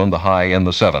afternoon, the high in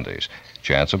the 70s.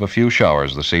 Chance of a few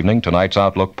showers this evening. Tonight's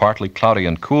outlook partly cloudy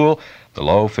and cool, the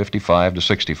low 55 to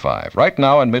 65. Right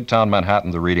now in Midtown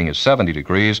Manhattan, the reading is 70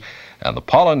 degrees, and the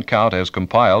pollen count as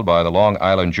compiled by the Long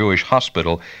Island Jewish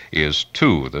Hospital is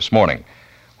 2 this morning.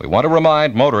 We want to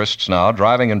remind motorists now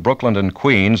driving in Brooklyn and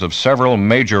Queens of several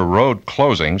major road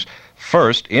closings.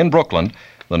 First, in Brooklyn,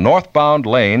 the northbound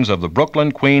lanes of the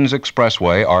Brooklyn-Queens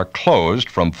Expressway are closed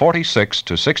from 46th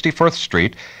to 61st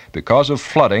Street because of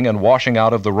flooding and washing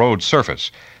out of the road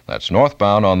surface. That's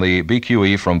northbound on the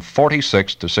BQE from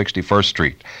 46th to 61st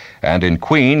Street. And in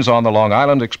Queens, on the Long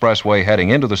Island Expressway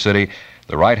heading into the city,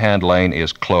 the right-hand lane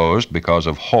is closed because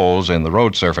of holes in the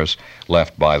road surface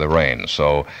left by the rain.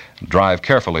 So drive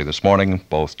carefully this morning,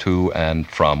 both to and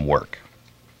from work.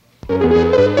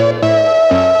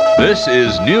 This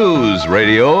is News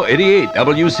Radio 88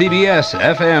 WCBS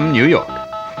FM New York.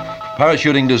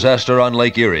 Parachuting disaster on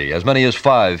Lake Erie. As many as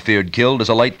 5 feared killed as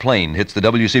a light plane hits the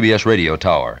WCBS radio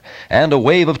tower. And a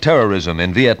wave of terrorism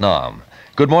in Vietnam.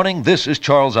 Good morning, this is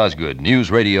Charles Osgood,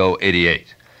 News Radio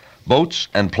 88. Boats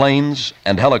and planes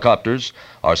and helicopters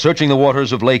are searching the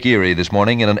waters of Lake Erie this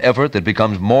morning in an effort that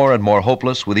becomes more and more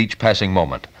hopeless with each passing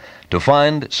moment. To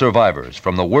find survivors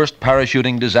from the worst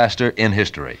parachuting disaster in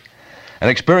history. An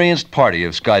experienced party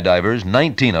of skydivers,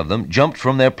 19 of them, jumped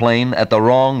from their plane at the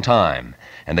wrong time,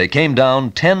 and they came down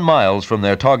 10 miles from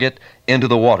their target into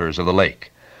the waters of the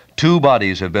lake. 2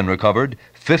 bodies have been recovered.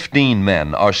 15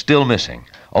 men are still missing.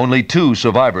 Only 2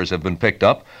 survivors have been picked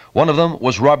up. One of them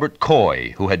was Robert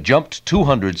Coy, who had jumped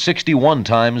 261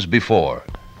 times before.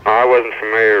 I wasn't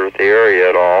familiar with the area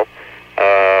at all,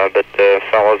 but the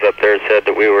fellows up there said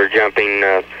that we were jumping,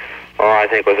 I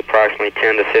think it was approximately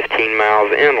 10 to 15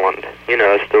 miles inland. You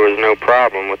know, so there was no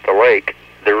problem with the lake.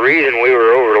 The reason we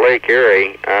were over Lake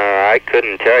Erie, I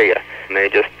couldn't tell you. And they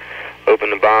just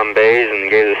opened the bomb bays and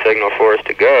gave the signal for us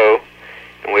to go.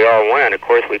 And we all went. Of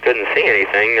course, we couldn't see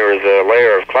anything. There was a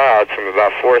layer of clouds from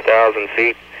about 4,000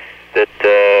 feet that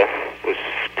was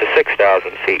to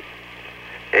 6,000 feet.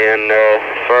 And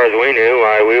as far as we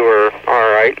knew, we were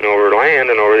all right and over land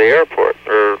and over the airport,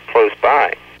 or close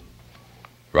by.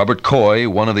 Robert Coy,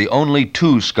 one of the only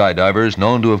 2 skydivers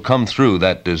known to have come through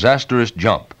that disastrous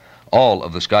jump. All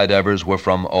of the skydivers were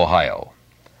from Ohio.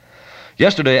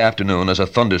 Yesterday afternoon, as a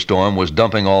thunderstorm was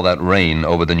dumping all that rain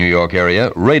over the New York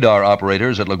area, radar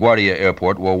operators at LaGuardia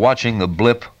Airport were watching the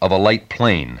blip of a light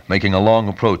plane making a long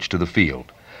approach to the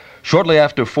field. Shortly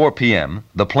after 4 p.m.,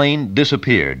 the plane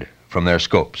disappeared from their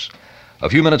scopes. A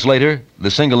few minutes later,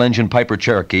 the single-engine Piper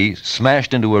Cherokee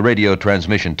smashed into a radio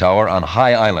transmission tower on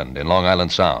High Island in Long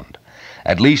Island Sound.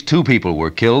 At least 2 people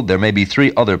were killed. There may be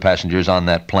 3 other passengers on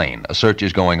that plane. A search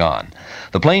is going on.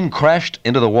 The plane crashed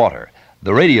into the water.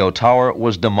 The radio tower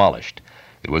was demolished.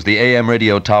 It was the AM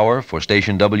radio tower for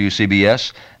station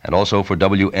WCBS and also for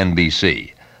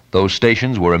WNBC. Those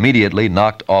stations were immediately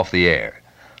knocked off the air.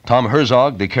 Tom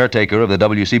Herzog, the caretaker of the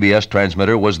WCBS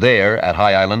transmitter, was there at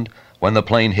High Island when the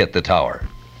plane hit the tower.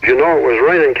 You know, it was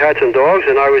raining cats and dogs,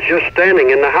 and I was just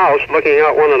standing in the house looking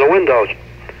out one of the windows.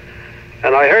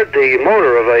 And I heard the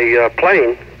motor of a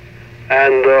plane,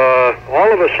 and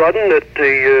all of a sudden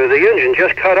the engine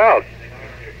just cut out.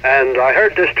 And I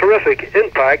heard this terrific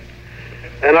impact,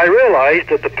 and I realized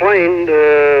that the plane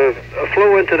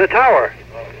flew into the tower.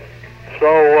 So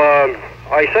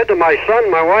I said to my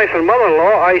son, my wife, and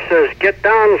mother-in-law, I says, get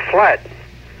down flat.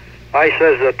 I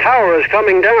says, the tower is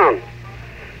coming down.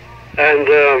 And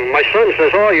my son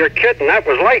says, oh, you're kidding, that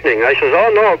was lightning. I says,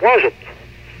 oh, no, it wasn't.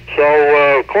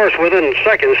 So, of course, within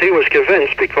seconds, he was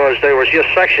convinced because there was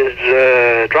just sections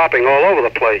dropping all over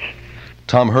the place.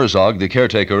 Tom Herzog, the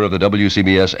caretaker of the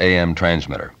WCBS AM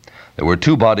transmitter. There were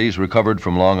 2 bodies recovered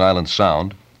from Long Island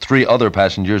Sound. 3 other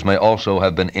passengers may also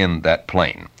have been in that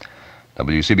plane.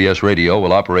 WCBS Radio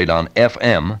will operate on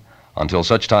FM until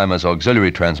such time as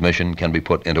auxiliary transmission can be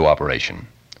put into operation.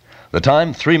 The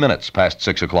time, 3 minutes past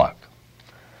 6 o'clock.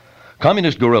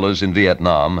 Communist guerrillas in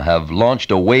Vietnam have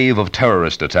launched a wave of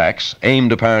terrorist attacks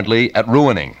aimed apparently at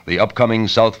ruining the upcoming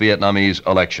South Vietnamese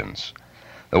elections.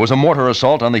 There was a mortar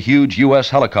assault on the huge U.S.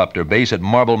 helicopter base at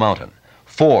Marble Mountain.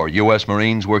 4 U.S.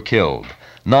 Marines were killed.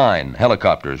 9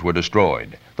 helicopters were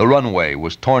destroyed. The runway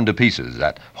was torn to pieces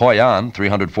at Hoi An,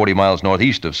 340 miles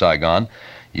northeast of Saigon.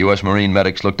 U.S. Marine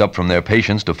medics looked up from their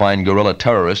patients to find guerrilla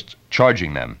terrorists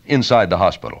charging them inside the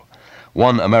hospital.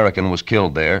 1 American was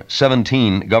killed there,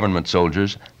 17 government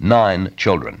soldiers, 9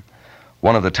 children.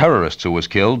 One of the terrorists who was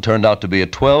killed turned out to be a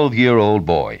 12-year-old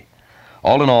boy.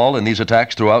 All in all, in these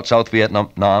attacks throughout South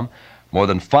Vietnam, more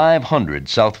than 500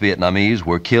 South Vietnamese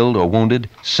were killed or wounded,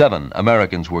 7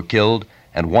 Americans were killed,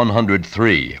 and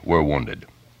 103 were wounded.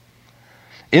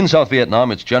 In South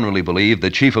Vietnam, it's generally believed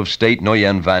that Chief of State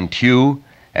Nguyen Van Thieu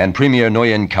and Premier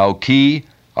Nguyen Cao Ky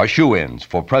are shoo-ins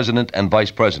for president and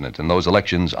vice president in those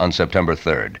elections on September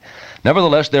 3rd.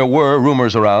 Nevertheless, there were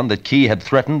rumors around that Ky had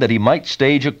threatened that he might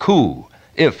stage a coup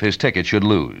if his ticket should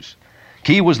lose.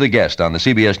 Ky was the guest on the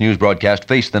CBS News broadcast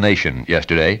Face the Nation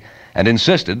yesterday and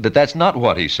insisted that that's not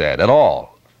what he said at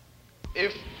all.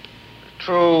 If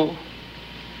true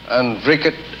and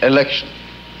wicked election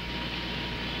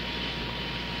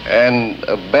and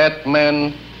a bad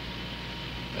man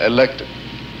elected,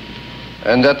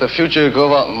 and that the future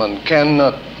government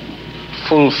cannot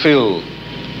fulfill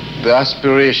the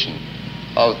aspiration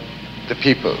of the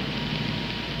people,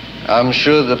 I'm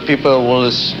sure the people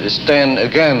will stand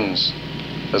against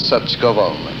such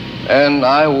government, and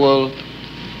I will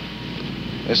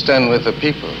stand with the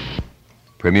people.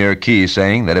 Premier Ky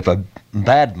saying that if a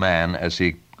bad man, as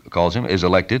he calls him, is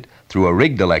elected through a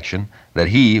rigged election, that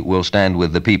he will stand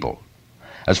with the people.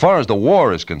 As far as the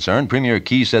war is concerned, Premier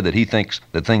Ky said that he thinks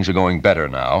that things are going better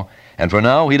now, and for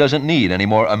now he doesn't need any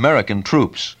more American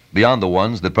troops beyond the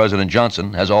ones that President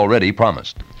Johnson has already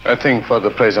promised. I think for the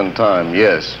present time,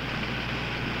 yes.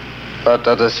 But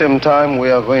at the same time, we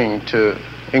are going to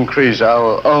increase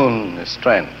our own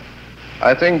strength.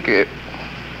 I think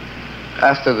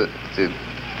after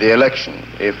the election,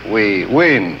 if we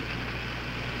win,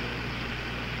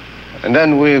 and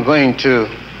then we're going to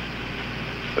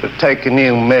take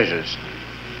new measures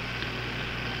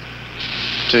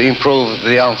to improve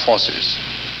the armed forces,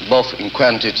 both in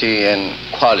quantity and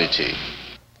quality.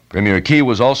 Premier Ky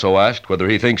was also asked whether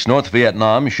he thinks North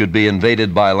Vietnam should be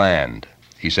invaded by land.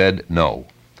 He said no.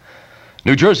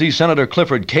 New Jersey Senator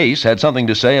Clifford Case had something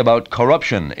to say about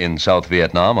corruption in South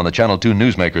Vietnam on the Channel 2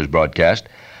 Newsmakers broadcast.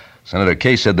 Senator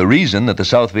Case said the reason that the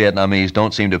South Vietnamese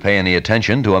don't seem to pay any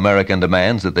attention to American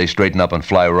demands that they straighten up and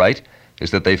fly right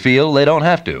is that they feel they don't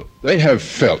have to. They have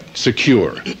felt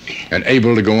secure and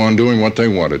able to go on doing what they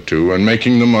wanted to and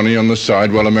making the money on the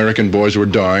side while American boys were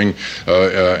dying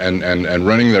and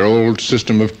running their old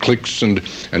system of cliques and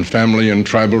family and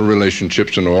tribal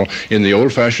relationships and all in the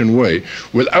old-fashioned way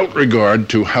without regard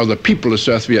to how the people of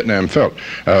South Vietnam felt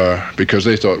because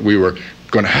they thought we were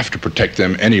going to have to protect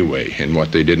them anyway in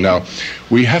what they did. Now,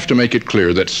 we have to make it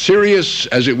clear that serious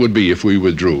as it would be if we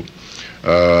withdrew,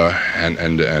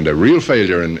 and a real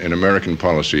failure in American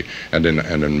policy and in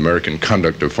American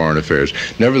conduct of foreign affairs.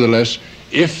 Nevertheless,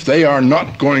 if they are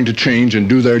not going to change and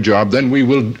do their job, then we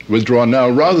will withdraw now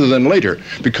rather than later,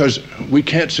 because we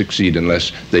can't succeed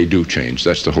unless they do change.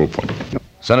 That's the whole point.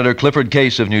 Senator Clifford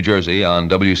Case of New Jersey on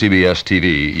WCBS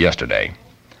TV yesterday.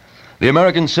 The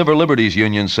American Civil Liberties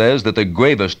Union says that the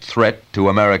gravest threat to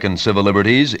American civil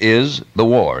liberties is the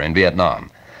war in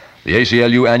Vietnam. The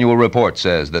ACLU annual report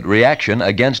says that reaction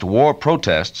against war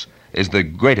protests is the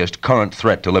greatest current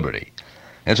threat to liberty.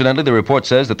 Incidentally, the report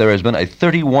says that there has been a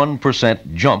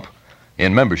 31% jump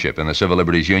in membership in the Civil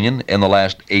Liberties Union in the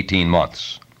last 18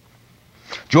 months.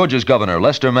 Georgia's Governor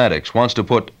Lester Maddox wants to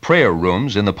put prayer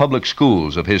rooms in the public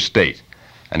schools of his state,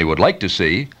 and he would like to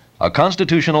see a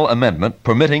constitutional amendment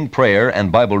permitting prayer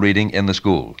and Bible reading in the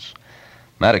schools.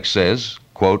 Maddox says,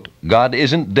 quote, "God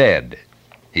isn't dead.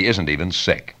 He isn't even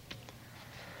sick."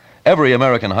 Every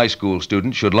American high school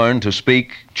student should learn to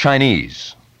speak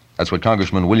Chinese. That's what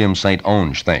Congressman William St.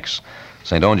 Onge thinks.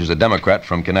 St. Onge is a Democrat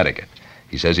from Connecticut.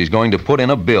 He says he's going to put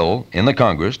in a bill in the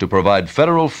Congress to provide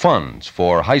federal funds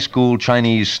for high school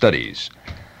Chinese studies.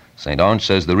 St. Onge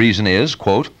says the reason is,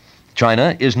 quote,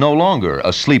 "China is no longer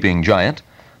a sleeping giant,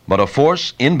 but a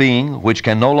force in being which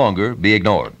can no longer be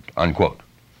ignored," unquote.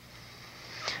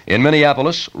 In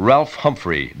Minneapolis, Ralph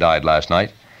Humphrey died last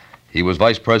night. He was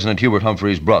Vice President Hubert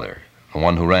Humphrey's brother, the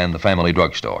one who ran the family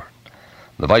drugstore.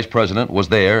 The vice president was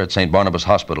there at St. Barnabas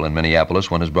Hospital in Minneapolis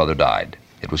when his brother died.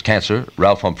 It was cancer.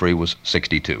 Ralph Humphrey was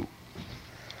 62.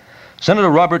 Senator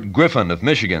Robert Griffin of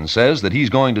Michigan says that he's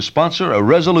going to sponsor a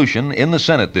resolution in the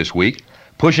Senate this week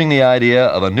pushing the idea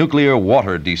of a nuclear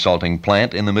water desalting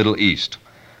plant in the Middle East.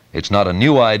 It's not a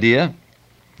new idea.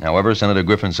 However, Senator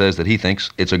Griffin says that he thinks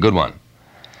it's a good one.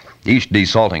 Each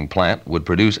desalting plant would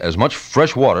produce as much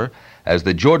fresh water as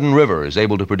the Jordan River is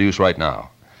able to produce right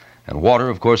now. And water,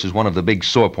 of course, is one of the big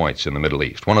sore points in the Middle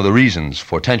East, one of the reasons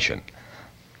for tension.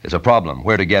 It's a problem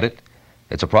where to get it.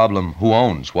 It's a problem who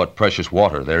owns what precious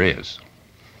water there is.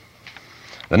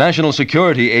 The National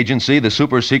Security Agency, the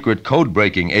super-secret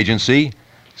code-breaking agency,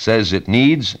 says it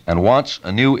needs and wants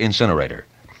a new incinerator.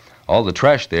 All the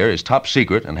trash there is top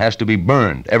secret and has to be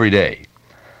burned every day.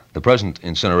 The present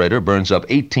incinerator burns up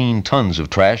 18 tons of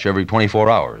trash every 24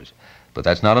 hours. But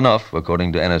that's not enough,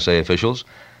 according to NSA officials.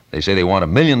 They say they want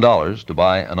 $1 million to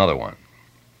buy another one.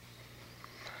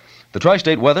 The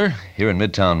tri-state weather here in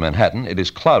Midtown Manhattan, it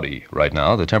is cloudy right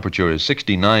now. The temperature is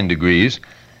 69 degrees,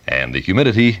 and the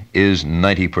humidity is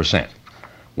 90%.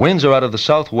 Winds are out of the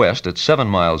southwest at 7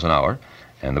 miles an hour,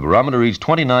 and the barometer reads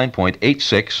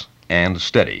 29.86 and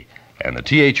steady. And the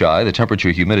THI, the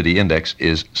temperature humidity index,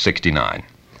 is 69.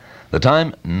 The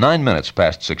time, 9 minutes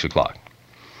past 6 o'clock.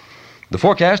 The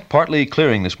forecast, partly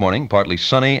clearing this morning, partly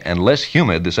sunny and less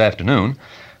humid this afternoon,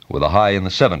 with a high in the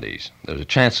 70s. There's a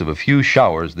chance of a few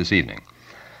showers this evening.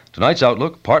 Tonight's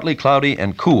outlook, partly cloudy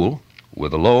and cool,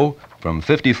 with a low from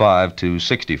 55 to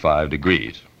 65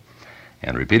 degrees.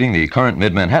 And repeating the current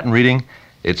mid-Manhattan reading,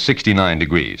 it's 69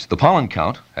 degrees. The pollen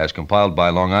count, as compiled by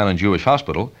Long Island Jewish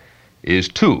Hospital, is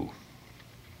 2.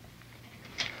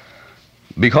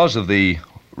 Because of the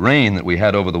rain that we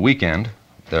had over the weekend,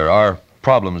 there are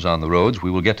problems on the roads.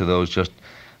 We will get to those just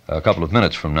a couple of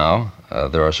minutes from now.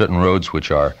 There are certain roads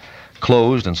which are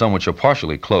closed and some which are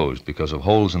partially closed because of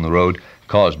holes in the road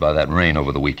caused by that rain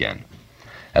over the weekend.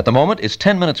 At the moment, it's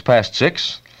 10 minutes past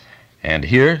 6, and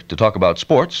here to talk about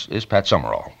sports is Pat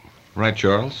Summerall. Right,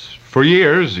 Charles. For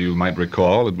years, you might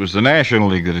recall, it was the National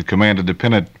League that had commanded the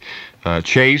pennant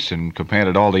chase and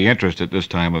commanded all the interest at this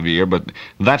time of year, but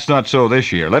that's not so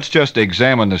this year. Let's just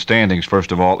examine the standings,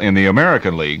 first of all, in the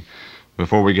American League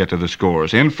before we get to the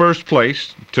scores. In first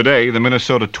place today, the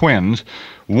Minnesota Twins,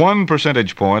 1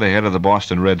 percentage point ahead of the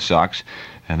Boston Red Sox,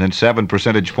 and then 7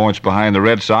 percentage points behind the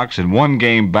Red Sox, and 1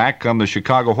 game back come the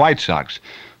Chicago White Sox,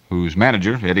 whose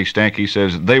manager, Eddie Stanky,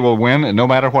 says they will win no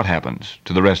matter what happens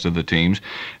to the rest of the teams.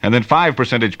 And then 5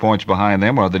 percentage points behind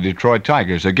them are the Detroit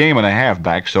Tigers, a game and a half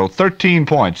back, so 13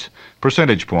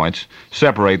 percentage points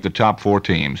separate the top 4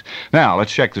 teams. Now,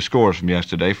 let's check the scores from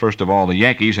yesterday. First of all, the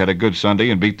Yankees had a good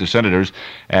Sunday and beat the Senators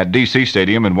at D.C.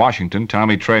 Stadium in Washington.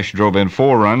 Tommy Tresh drove in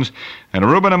 4 runs, and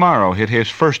Ruben Amaro hit his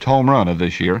first home run of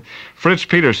this year. Fritz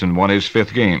Peterson won his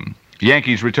 5th game. The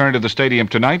Yankees return to the stadium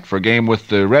tonight for a game with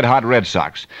the Red Hot Red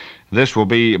Sox. This will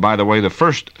be, by the way, the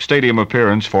first stadium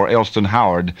appearance for Elston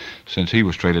Howard since he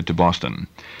was traded to Boston.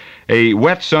 A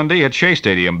wet Sunday at Shea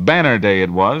Stadium. Banner Day it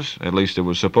was. At least it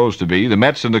was supposed to be. The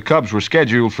Mets and the Cubs were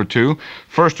scheduled for 2.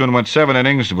 First one went 7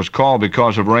 innings. It was called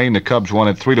because of rain. The Cubs won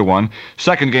it 3-1.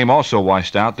 Second game also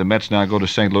washed out. The Mets now go to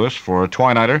St. Louis for a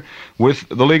twilighter with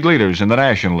the league leaders in the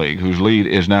National League, whose lead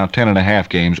is now 10.5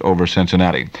 games over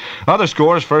Cincinnati. Other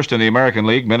scores, first in the American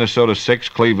League, Minnesota 6,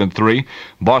 Cleveland 3.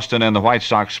 Boston and the White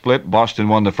Sox split. Boston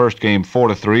won the first game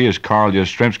 4-3 as Carl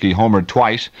Yastrzemski homered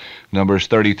twice, numbers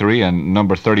 33 and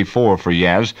number 34 for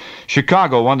Yaz.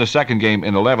 Chicago won the second game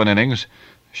in 11 innings.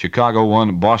 Chicago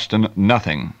won Boston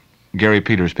 0. Gary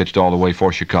Peters pitched all the way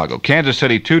for Chicago. Kansas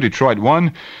City 2, Detroit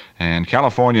 1, and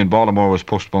California and Baltimore was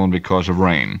postponed because of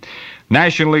rain.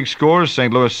 National League scores,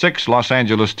 St. Louis 6, Los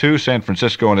Angeles 2, San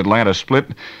Francisco and Atlanta split.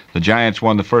 The Giants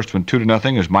won the first one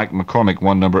 2-0 as Mike McCormick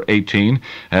won number 18.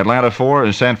 Atlanta 4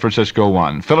 and San Francisco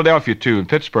 1. Philadelphia 2 and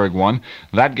Pittsburgh 1.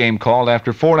 That game called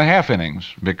after 4.5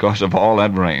 innings because of all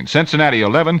that rain. Cincinnati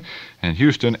 11 and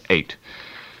Houston 8.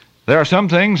 There are some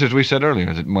things, as we said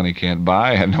earlier, that money can't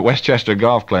buy, and the Westchester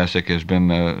Golf Classic has been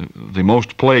the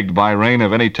most plagued by rain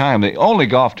of any time. The only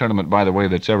golf tournament, by the way,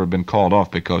 that's ever been called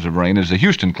off because of rain is the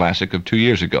Houston Classic of 2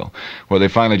 years ago, where they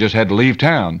finally just had to leave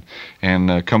town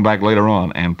and come back later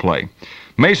on and play.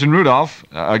 Mason Rudolph,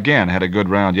 again, had a good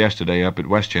round yesterday up at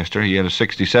Westchester. He had a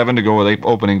 67 to go with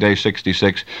opening day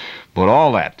 66, but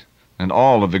all that, and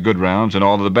all of the good rounds and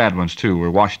all of the bad ones, too,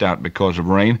 were washed out because of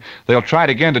rain. They'll try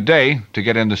it again today to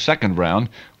get in the second round.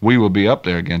 We will be up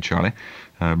there again, Charlie,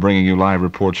 bringing you live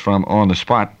reports from on the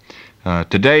spot.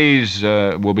 Today's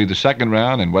will be the second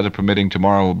round, and weather permitting,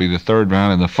 tomorrow will be the third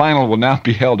round, and the final will now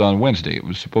be held on Wednesday. It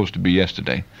was supposed to be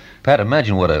yesterday. Pat,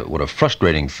 imagine what a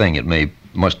frustrating thing it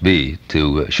must be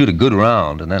to shoot a good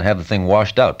round and then have the thing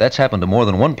washed out. That's happened to more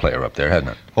than one player up there,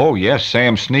 hasn't it? Oh, yes.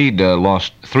 Sam Snead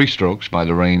lost 3 strokes by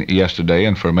the rain yesterday,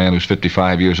 and for a man who's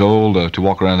 55 years old to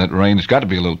walk around that rain, it's got to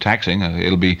be a little taxing.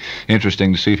 It'll be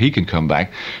interesting to see if he can come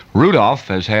back. Rudolph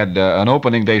has had an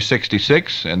opening day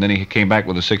 66, and then he came back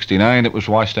with a 69 that was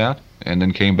washed out, and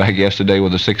then came back yesterday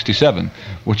with a 67,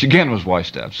 which again was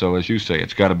washed out. So, as you say,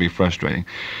 it's got to be frustrating.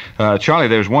 Charlie,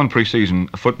 there's one preseason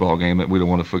football game that we don't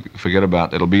want to forget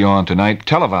about. It'll be on tonight,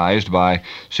 televised by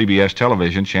CBS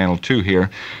Television, Channel 2 here.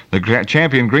 The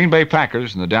champion Green Bay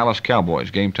Packers and the Dallas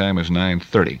Cowboys. Game time is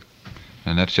 9:30.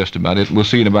 And that's just about it. We'll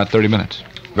see you in about 30 minutes.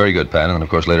 Very good, Pat. And, of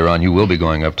course, later on you will be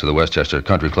going up to the Westchester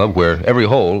Country Club, where every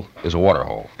hole is a water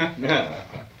hole.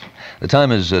 The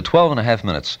time is 12 and a half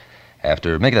minutes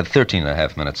after, make it 13 and a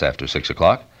half minutes after 6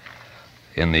 o'clock.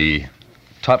 In the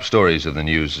top stories of the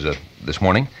news this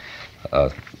morning,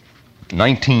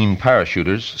 19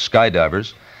 parachuters,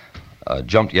 skydivers,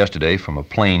 jumped yesterday from a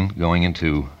plane going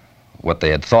into what they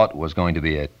had thought was going to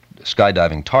be a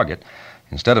skydiving target.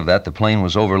 Instead of that, the plane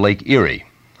was over Lake Erie,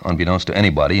 unbeknownst to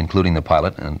anybody, including the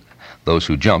pilot and those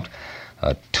who jumped.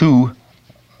 2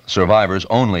 survivors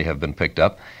only have been picked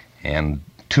up, and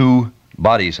 2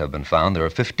 bodies have been found. There are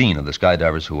 15 of the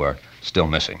skydivers who are still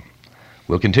missing.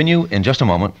 We'll continue in just a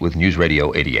moment with News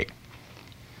Radio 88.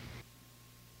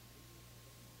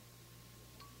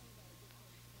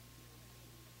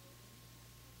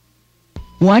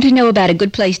 Want to know about a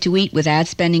good place to eat without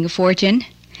spending a fortune?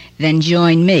 Then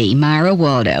join me, Myra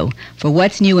Waldo, for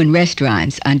What's New in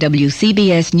Restaurants on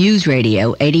WCBS News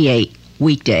Radio 88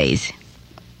 weekdays.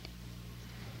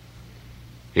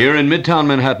 Here in Midtown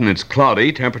Manhattan, it's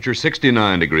cloudy, temperature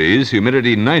 69 degrees,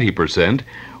 humidity 90%,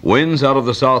 winds out of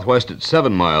the southwest at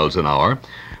 7 miles an hour.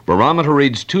 Barometer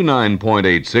reads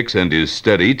 29.86 and is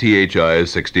steady, THI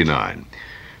is 69.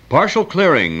 Partial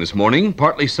clearing this morning,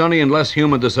 partly sunny and less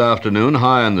humid this afternoon,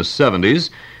 high in the 70s.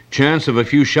 Chance of a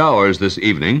few showers this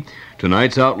evening.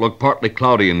 Tonight's outlook partly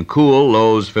cloudy and cool,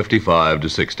 lows 55 to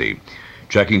 60.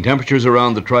 Checking temperatures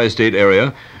around the tri-state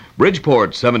area.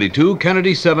 Bridgeport 72,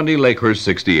 Kennedy 70, Lakehurst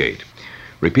 68.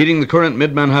 Repeating the current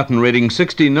mid-Manhattan reading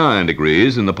 69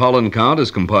 degrees, and the pollen count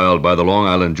as compiled by the Long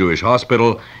Island Jewish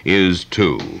Hospital is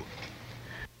 2.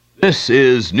 This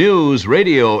is News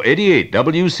Radio 88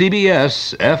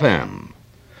 WCBS FM.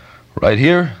 Right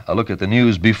here, a look at the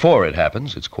news before it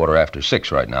happens. It's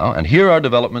 6:15 right now, and here are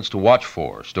developments to watch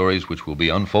for, stories which will be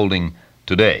unfolding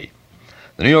today.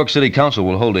 The New York City Council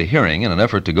will hold a hearing in an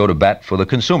effort to go to bat for the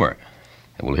consumer.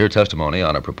 It will hear testimony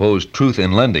on a proposed truth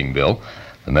in lending bill.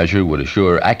 The measure would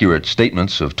assure accurate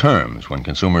statements of terms when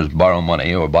consumers borrow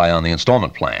money or buy on the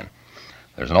installment plan.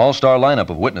 There's an all-star lineup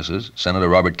of witnesses. Senator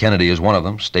Robert Kennedy is one of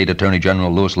them. State Attorney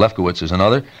General Louis Lefkowitz is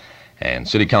another. And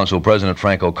City Council President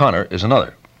Frank O'Connor is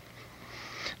another.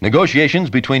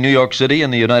 Negotiations between New York City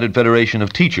and the United Federation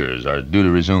of Teachers are due to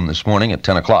resume this morning at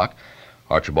 10 o'clock.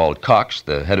 Archibald Cox,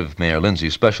 the head of Mayor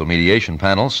Lindsay's special mediation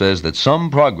panel, says that some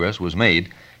progress was made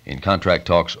in contract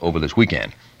talks over this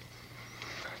weekend.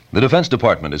 The Defense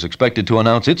Department is expected to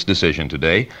announce its decision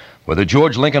today whether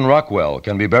George Lincoln Rockwell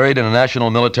can be buried in a national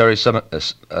military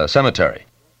cemetery.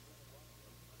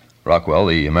 Rockwell,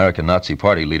 the American Nazi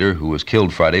Party leader who was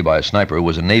killed Friday by a sniper,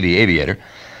 was a Navy aviator.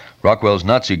 Rockwell's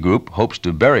Nazi group hopes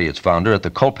to bury its founder at the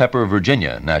Culpeper,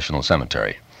 Virginia National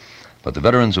Cemetery. But the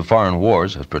veterans of foreign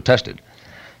wars have protested.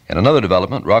 In another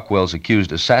development, Rockwell's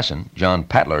accused assassin, John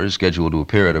Patler, is scheduled to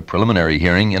appear at a preliminary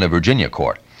hearing in a Virginia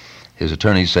court. His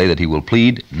attorneys say that he will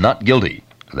plead not guilty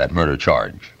to that murder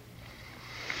charge.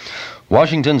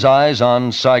 Washington's eyes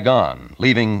on Saigon,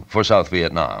 leaving for South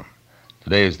Vietnam.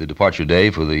 Today is the departure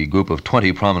day for the group of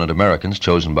 20 prominent Americans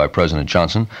chosen by President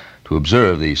Johnson to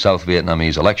observe the South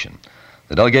Vietnamese election.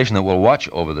 The delegation that will watch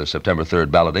over the September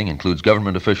 3rd balloting includes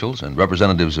government officials and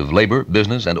representatives of labor,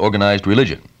 business, and organized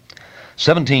religion.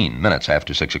 17 minutes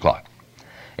after 6 o'clock.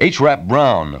 H. Rap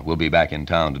Brown will be back in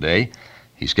town today.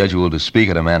 He's scheduled to speak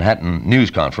at a Manhattan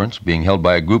news conference being held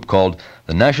by a group called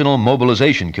the National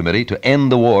Mobilization Committee to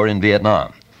End the War in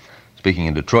Vietnam. Speaking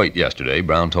in Detroit yesterday,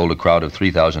 Brown told a crowd of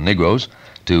 3,000 Negroes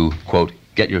to, quote,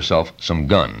 get yourself some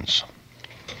guns.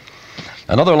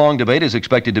 Another long debate is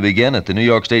expected to begin at the New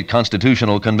York State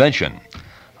Constitutional Convention.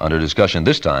 Under discussion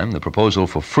this time, the proposal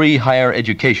for free higher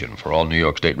education for all New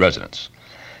York State residents.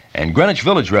 And Greenwich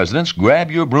Village residents,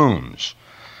 grab your brooms.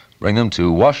 Bring them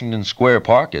to Washington Square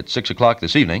Park at 6 o'clock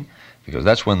this evening, because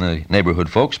that's when the neighborhood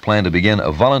folks plan to begin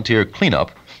a volunteer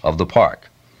cleanup of the park.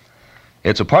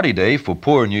 It's a party day for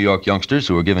poor New York youngsters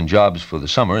who are given jobs for the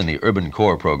summer in the Urban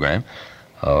Corps program.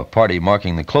 A party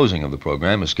marking the closing of the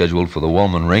program is scheduled for the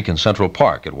Woolman Rink in Central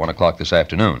Park at 1 o'clock this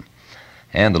afternoon.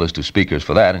 And the list of speakers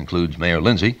for that includes Mayor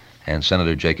Lindsay and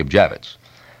Senator Jacob Javits.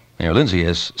 Mayor Lindsay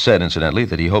has said, incidentally,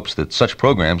 that he hopes that such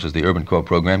programs as the Urban Corps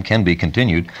program can be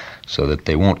continued so that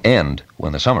they won't end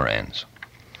when the summer ends.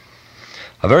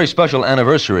 A very special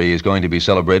anniversary is going to be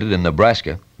celebrated in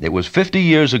Nebraska. It was 50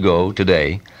 years ago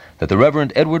today that the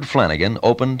Reverend Edward Flanagan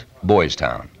opened Boys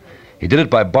Town. He did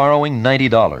it by borrowing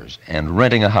 $90 and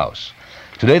renting a house.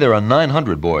 Today there are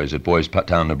 900 boys at Boys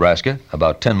Town, Nebraska,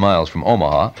 about 10 miles from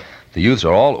Omaha. The youths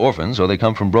are all orphans or they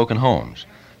come from broken homes.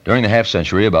 During the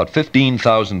half-century, about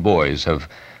 15,000 boys have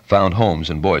found homes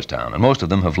in Boys Town, and most of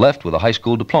them have left with a high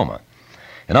school diploma.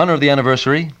 In honor of the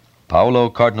anniversary, Paolo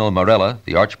Cardinal Marella,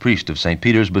 the Archpriest of St.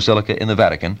 Peter's Basilica in the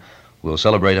Vatican, will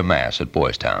celebrate a Mass at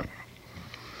Boys Town.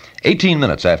 18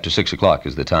 minutes after 6 o'clock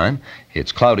is the time.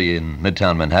 It's cloudy in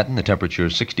Midtown Manhattan. The temperature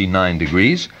is 69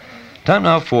 degrees. Time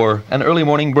now for an early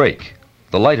morning break,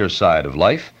 the lighter side of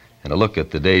life, and a look at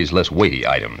the day's less weighty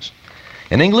items.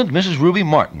 In England, Mrs. Ruby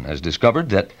Martin has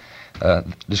discovered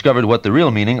what the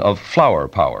real meaning of flower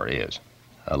power is.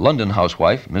 A London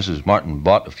housewife, Mrs. Martin,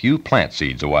 bought a few plant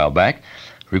seeds a while back,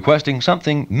 requesting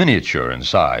something miniature in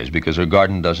size because her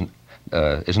garden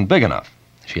isn't big enough.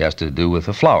 She has to do with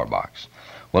a flower box.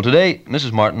 Well, today,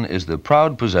 Mrs. Martin is the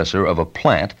proud possessor of a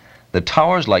plant that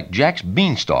towers like Jack's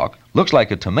beanstalk, looks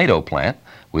like a tomato plant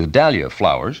with dahlia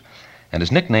flowers, and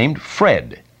is nicknamed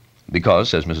Fred. Because,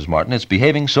 says Mrs. Martin, it's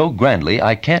behaving so grandly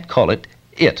I can't call it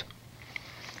it.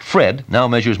 Fred now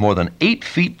measures more than 8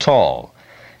 feet tall,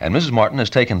 and Mrs. Martin has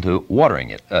taken to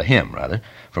watering him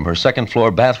from her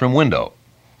second-floor bathroom window.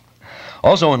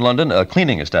 Also in London, a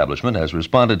cleaning establishment has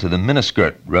responded to the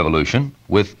miniskirt revolution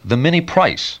with the mini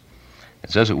price. It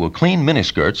says it will clean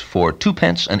miniskirts for 2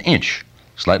 pence an inch,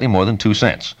 slightly more than 2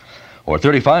 cents, or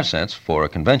 35 cents for a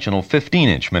conventional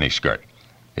 15-inch miniskirt,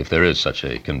 if there is such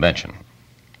a convention.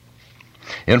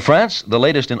 In France, the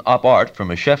latest in op art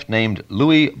from a chef named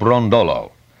Louis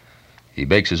Brondolo. He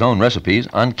bakes his own recipes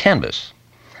on canvas.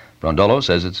 Brondolo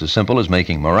says it's as simple as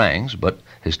making meringues, but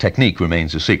his technique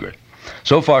remains a secret.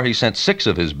 So far, he sent 6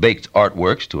 of his baked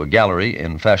artworks to a gallery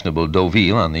in fashionable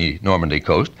Deauville on the Normandy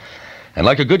coast. And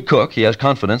like a good cook, he has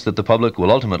confidence that the public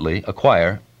will ultimately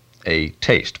acquire a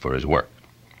taste for his work.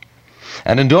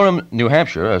 And in Durham, New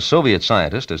Hampshire, a Soviet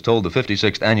scientist has told the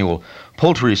 56th Annual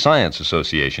Poultry Science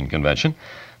Association convention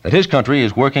that his country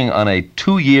is working on a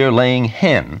 2-year laying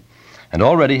hen and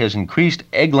already has increased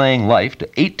egg-laying life to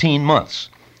 18 months.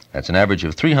 That's an average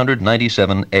of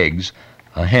 397 eggs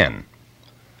a hen.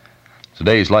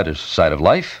 Today's lighter side of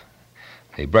life,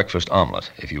 a breakfast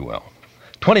omelet, if you will.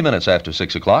 20 minutes after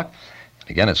 6 o'clock.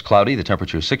 Again, it's cloudy. The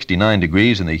temperature is 69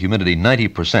 degrees and the humidity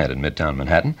 90% in Midtown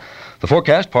Manhattan. The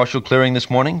forecast, partial clearing this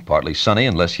morning, partly sunny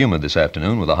and less humid this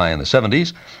afternoon with a high in the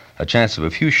 70s, a chance of a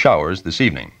few showers this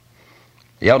evening.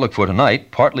 The outlook for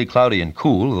tonight, partly cloudy and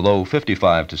cool, the low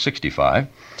 55 to 65.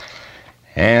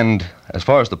 And as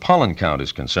far as the pollen count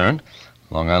is concerned,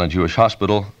 Long Island Jewish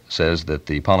Hospital says that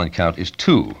the pollen count is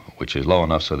 2, which is low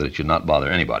enough so that it should not bother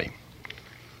anybody.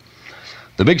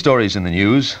 The big stories in the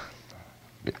news.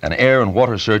 An air and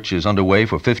water search is underway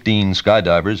for 15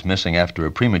 skydivers missing after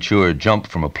a premature jump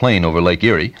from a plane over Lake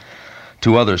Erie.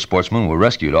 2 other sportsmen were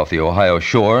rescued off the Ohio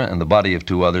shore, and the body of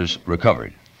 2 others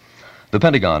recovered. The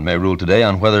Pentagon may rule today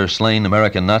on whether slain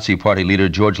American Nazi Party leader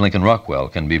George Lincoln Rockwell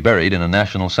can be buried in a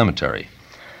national cemetery.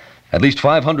 At least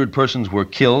 500 persons were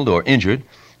killed or injured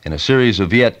in a series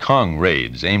of Viet Cong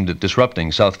raids aimed at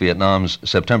disrupting South Vietnam's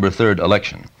September 3rd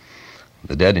election.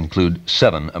 The dead include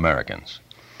 7 Americans.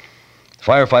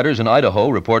 Firefighters in Idaho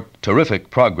report terrific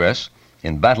progress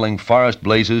in battling forest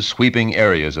blazes sweeping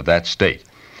areas of that state.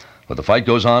 But the fight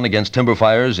goes on against timber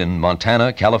fires in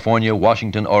Montana, California,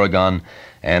 Washington, Oregon,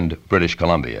 and British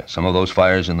Columbia. Some of those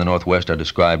fires in the Northwest are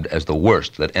described as the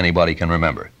worst that anybody can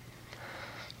remember.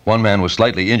 1 man was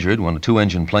slightly injured when a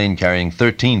 2-engine plane carrying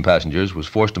 13 passengers was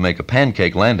forced to make a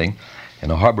pancake landing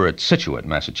in a harbor at Scituate,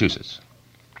 Massachusetts.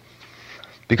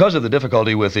 Because of the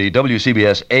difficulty with the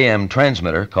WCBS AM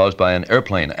transmitter caused by an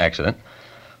airplane accident,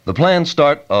 the planned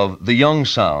start of the Young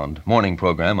Sound morning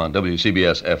program on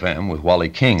WCBS FM with Wally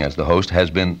King as the host has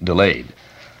been delayed.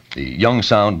 The Young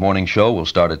Sound morning show will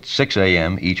start at 6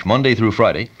 a.m. each Monday through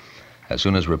Friday as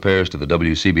soon as repairs to the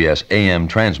WCBS AM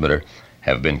transmitter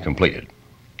have been completed.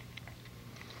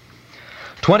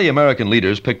 20 American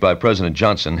leaders picked by President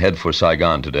Johnson head for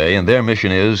Saigon today, and their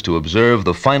mission is to observe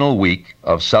the final week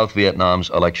of South Vietnam's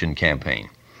election campaign.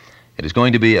 It is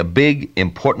going to be a big,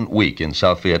 important week in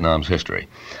South Vietnam's history.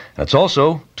 And it's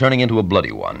also turning into a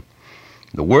bloody one.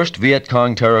 The worst Viet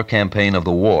Cong terror campaign of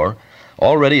the war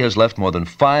already has left more than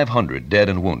 500 dead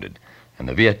and wounded, and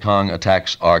the Viet Cong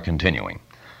attacks are continuing.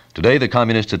 Today, the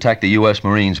Communists attacked the U.S.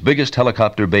 Marines' biggest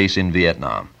helicopter base in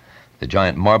Vietnam, the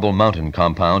giant Marble Mountain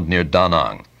compound near Da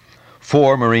Nang.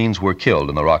 4 Marines were killed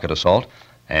in the rocket assault,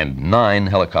 and 9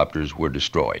 helicopters were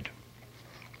destroyed.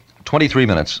 23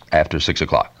 minutes after 6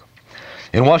 o'clock.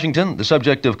 In Washington, the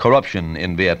subject of corruption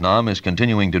in Vietnam is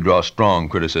continuing to draw strong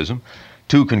criticism.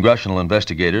 2 congressional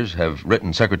investigators have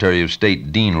written Secretary of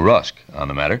State Dean Rusk on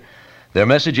the matter. Their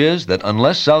message is that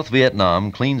unless South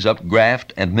Vietnam cleans up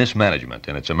graft and mismanagement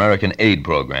in its American aid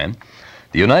program,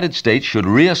 the United States should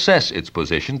reassess its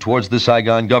position towards the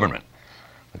Saigon government.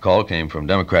 The call came from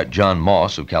Democrat John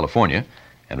Moss of California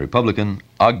and Republican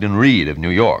Ogden Reed of New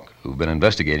York, who've been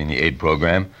investigating the aid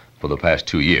program for the past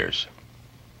 2 years.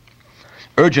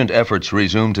 Urgent efforts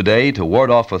resume today to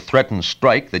ward off a threatened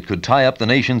strike that could tie up the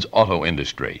nation's auto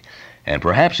industry and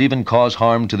perhaps even cause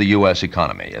harm to the U.S.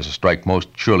 economy, as a strike most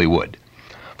surely would.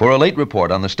 For a late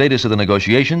report on the status of the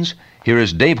negotiations, here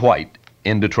is Dave White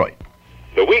in Detroit.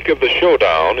 The week of the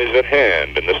showdown is at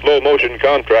hand in the slow-motion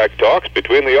contract talks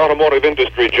between the automotive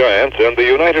industry giants and the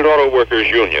United Auto Workers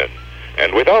Union.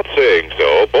 And without saying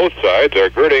so, both sides are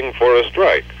girding for a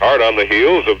strike, hard on the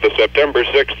heels of the September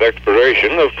 6th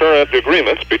expiration of current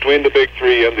agreements between the Big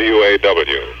Three and the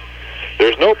UAW.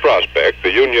 There's no prospect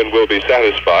the union will be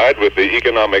satisfied with the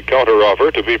economic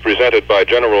counteroffer to be presented by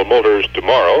General Motors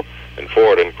tomorrow and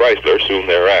Ford and Chrysler soon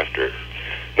thereafter.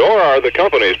 Nor are the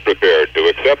companies prepared to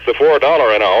accept the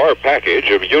 $4 an hour package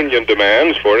of union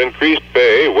demands for increased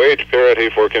pay, wage parity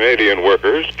for Canadian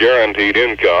workers, guaranteed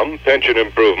income, pension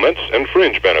improvements, and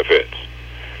fringe benefits.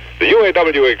 The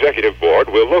UAW Executive Board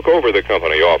will look over the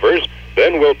company offers,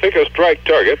 then will pick a strike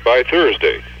target by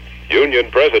Thursday.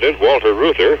 Union President Walter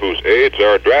Reuther, whose aides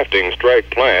are drafting strike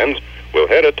plans, will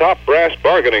head a top brass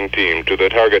bargaining team to the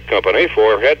target company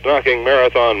for head-knocking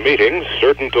marathon meetings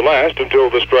certain to last until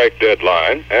the strike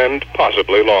deadline and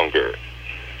possibly longer.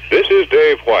 This is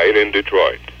Dave White in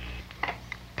Detroit.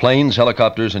 Planes,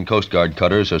 helicopters, and Coast Guard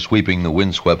cutters are sweeping the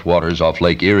windswept waters off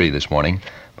Lake Erie this morning,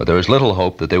 but there is little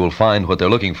hope that they will find what they're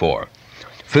looking for.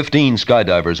 15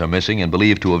 skydivers are missing and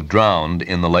believed to have drowned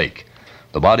in the lake.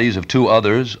 The bodies of 2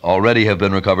 others already have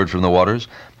been recovered from the waters.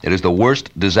 It is the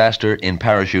worst disaster in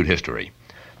parachute history.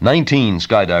 19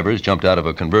 skydivers jumped out of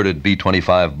a converted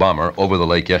B-25 bomber over the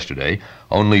lake yesterday.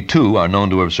 Only 2 are known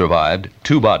to have survived.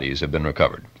 2 bodies have been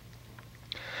recovered.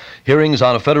 Hearings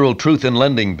on a federal truth in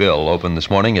lending bill opened this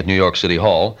morning at New York City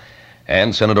Hall,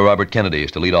 And Senator Robert Kennedy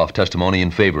is to lead off testimony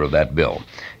in favor of that bill.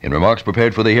 In remarks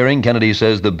prepared for the hearing, Kennedy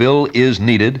says the bill is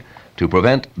needed to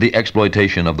prevent the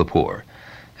exploitation of the poor.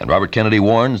 And Robert Kennedy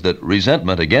warns that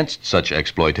resentment against such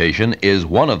exploitation is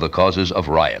one of the causes of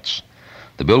riots.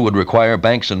 The bill would require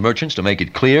banks and merchants to make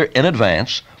it clear in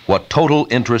advance what total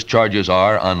interest charges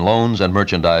are on loans and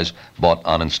merchandise bought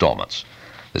on installments.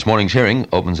 This morning's hearing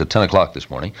opens at 10 o'clock this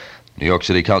morning. New York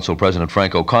City Council President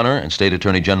Frank O'Connor and State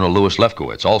Attorney General Louis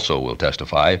Lefkowitz also will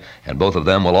testify, and both of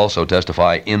them will also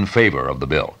testify in favor of the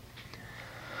bill.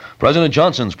 President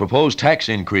Johnson's proposed tax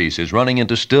increase is running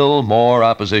into still more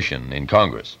opposition in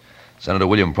Congress. Senator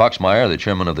William Proxmire, the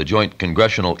chairman of the Joint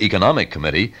Congressional Economic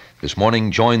Committee, this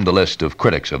morning joined the list of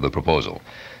critics of the proposal.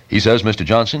 He says Mr.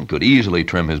 Johnson could easily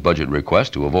trim his budget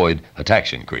request to avoid a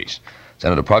tax increase.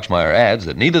 Senator Proxmire adds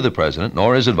that neither the president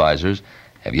nor his advisors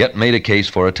have yet made a case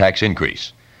for a tax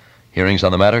increase. Hearings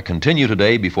on the matter continue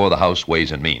today before the House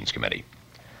Ways and Means Committee.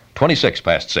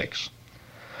 6:26.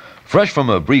 Fresh from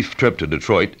a brief trip to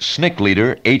Detroit, SNCC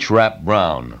leader H. Rap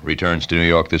Brown returns to New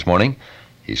York this morning.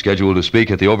 He's scheduled to speak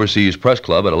at the Overseas Press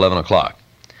Club at 11 o'clock.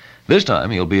 This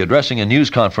time, he'll be addressing a news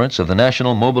conference of the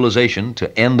national mobilization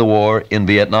to end the war in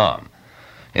Vietnam.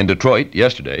 In Detroit,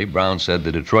 yesterday, Brown said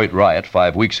the Detroit riot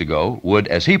 5 weeks ago would,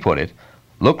 as he put it,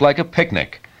 look like a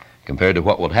picnic compared to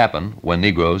what will happen when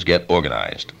Negroes get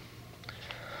organized.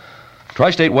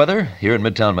 Tri-state weather. Here in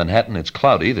Midtown Manhattan, it's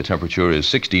cloudy. The temperature is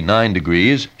 69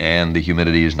 degrees and the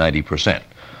humidity is 90%.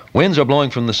 Winds are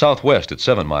blowing from the southwest at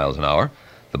 7 miles an hour.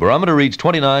 The barometer reads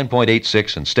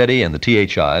 29.86 and steady, and the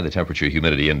THI, the temperature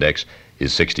humidity index,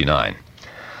 is 69.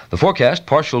 The forecast,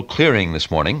 partial clearing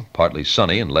this morning, partly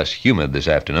sunny and less humid this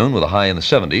afternoon with a high in the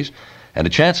 70s, and a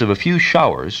chance of a few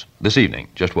showers this evening,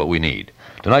 just what we need.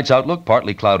 Tonight's outlook,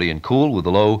 partly cloudy and cool with a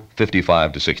low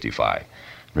 55 to 65.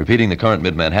 Repeating the current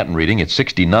mid-Manhattan reading, it's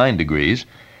 69 degrees,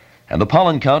 and the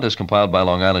pollen count as compiled by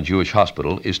Long Island Jewish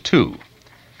Hospital is 2.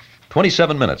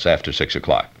 27 minutes after 6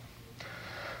 o'clock.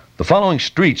 The following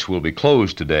streets will be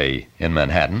closed today in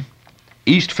Manhattan.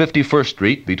 East 51st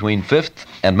Street between 5th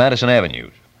and Madison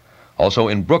Avenues. Also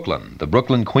in Brooklyn, the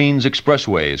Brooklyn-Queens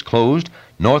Expressway is closed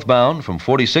northbound from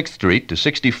 46th Street to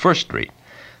 61st Street.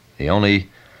 The only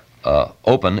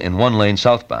open in one lane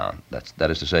southbound.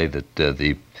 That is to say that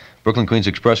the Brooklyn-Queens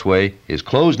Expressway is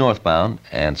closed northbound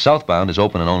and southbound is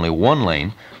open in only one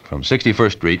lane from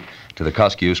 61st Street to the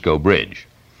Kosciuszko Bridge.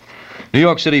 New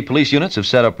York City police units have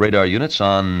set up radar units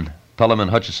on Pelham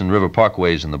and Hutchinson River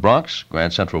Parkways in the Bronx,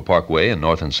 Grand Central Parkway and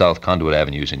North and South Conduit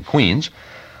Avenues in Queens,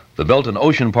 the Belton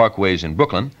Ocean Parkways in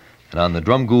Brooklyn, and on the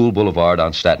Drumgoole Boulevard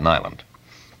on Staten Island.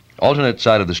 Alternate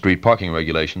side of the street parking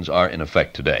regulations are in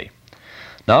effect today.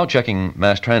 Now checking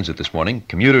mass transit this morning,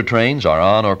 commuter trains are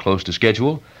on or close to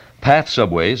schedule, PATH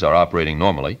subways are operating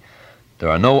normally, there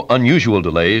are no unusual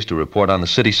delays to report on the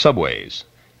city subways,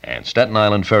 and Staten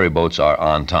Island ferry boats are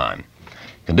on time.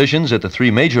 Conditions at the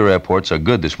 3 major airports are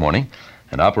good this morning,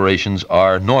 and operations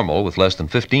are normal with less than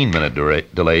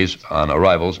 15-minute delays on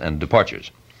arrivals and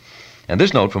departures. And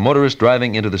this note for motorists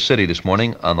driving into the city this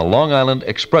morning on the Long Island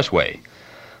Expressway.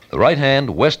 The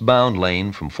right-hand westbound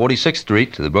lane from 46th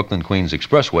Street to the Brooklyn-Queens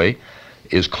Expressway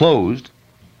is closed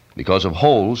because of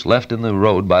holes left in the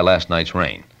road by last night's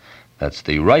rain. That's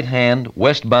the right-hand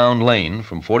westbound lane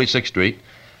from 46th Street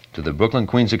to the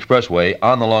Brooklyn-Queens Expressway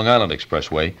on the Long Island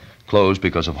Expressway, closed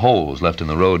because of holes left in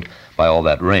the road by all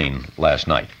that rain last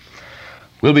night.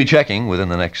 We'll be checking within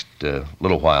the next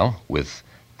little while with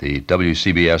the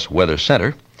WCBS Weather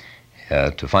Center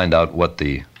to find out what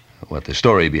the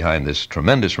story behind this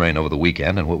tremendous rain over the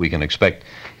weekend and what we can expect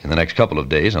in the next couple of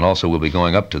days. And also we'll be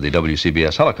going up to the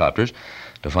WCBS helicopters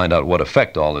to find out what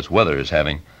effect all this weather is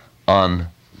having on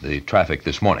the traffic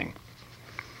this morning.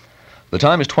 The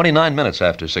time is 29 minutes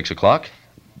after 6 o'clock.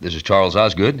 This is Charles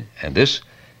Osgood, and this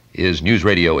is News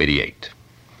Radio 88.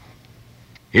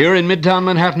 Here in Midtown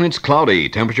Manhattan, it's cloudy.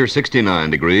 Temperature 69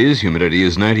 degrees. Humidity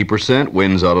is 90%.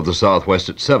 Winds out of the southwest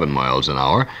at 7 miles an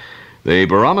hour. The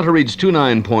barometer reads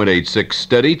 29.86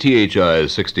 steady. THI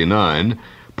is 69.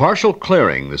 Partial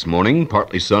clearing this morning.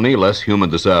 Partly sunny, less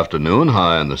humid this afternoon.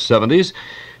 High in the 70s.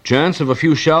 Chance of a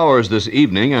few showers this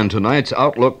evening, and tonight's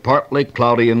outlook partly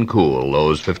cloudy and cool.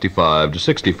 Lows 55 to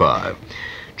 65.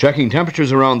 Checking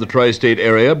temperatures around the tri-state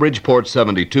area, Bridgeport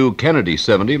 72, Kennedy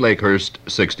 70, Lakehurst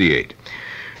 68.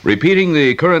 Repeating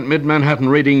the current mid-Manhattan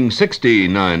reading,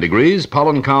 69 degrees.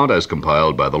 Pollen count, as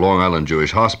compiled by the Long Island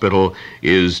Jewish Hospital,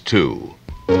 is 2.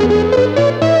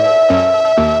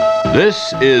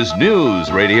 This is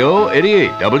News Radio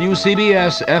 88,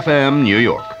 WCBS FM, New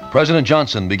York. President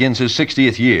Johnson begins his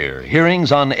 60th year.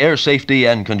 Hearings on air safety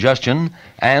and congestion,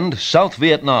 and South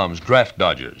Vietnam's draft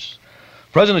dodgers.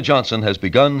 President Johnson has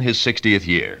begun his 60th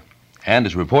year and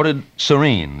is reported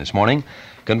serene this morning,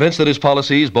 convinced that his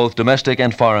policies, both domestic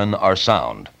and foreign, are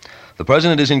sound. The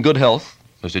president is in good health.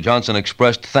 Mr. Johnson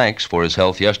expressed thanks for his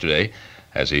health yesterday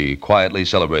as he quietly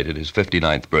celebrated his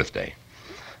 59th birthday.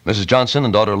 Mrs. Johnson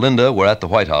and daughter Linda were at the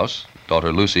White House.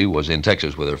 Daughter Lucy was in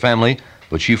Texas with her family,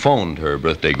 but she phoned her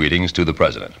birthday greetings to the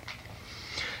president.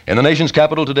 In the nation's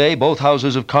capital today, both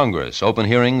houses of Congress open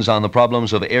hearings on the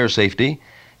problems of air safety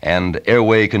and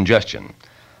airway congestion.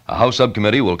 A House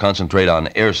subcommittee will concentrate on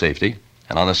air safety,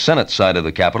 and on the Senate side of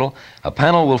the Capitol, a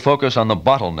panel will focus on the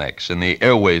bottlenecks in the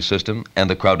airway system and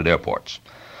the crowded airports.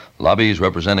 Lobbies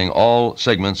representing all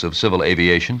segments of civil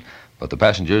aviation, but the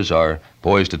passengers are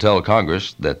poised to tell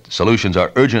Congress that solutions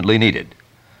are urgently needed.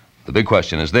 The big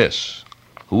question is this: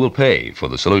 who will pay for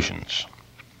the solutions?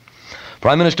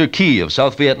 Prime Minister Key of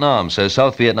South Vietnam says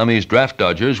South Vietnamese draft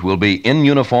dodgers will be in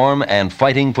uniform and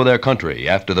fighting for their country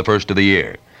after the first of the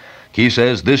year. Key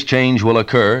says this change will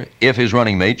occur if his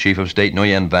running mate, Chief of State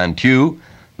Nguyen Van Thieu,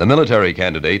 the military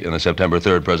candidate in the September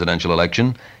 3rd presidential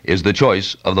election, is the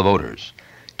choice of the voters.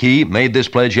 Key made this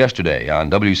pledge yesterday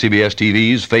on WCBS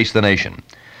TV's Face the Nation.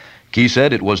 Key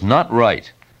said it was not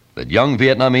right that young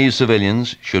Vietnamese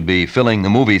civilians should be filling the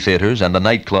movie theaters and the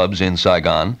nightclubs in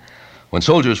Saigon when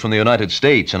soldiers from the United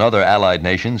States and other allied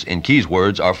nations, in Key's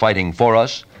words, are fighting for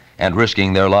us and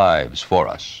risking their lives for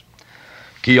us.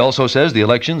 Key also says the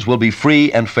elections will be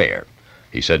free and fair.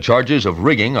 He said charges of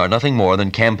rigging are nothing more than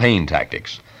campaign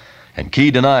tactics. And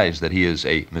Key denies that he is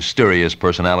a mysterious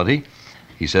personality.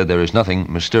 He said there is nothing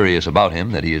mysterious about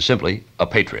him, that he is simply a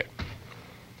patriot.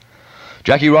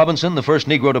 Jackie Robinson, the first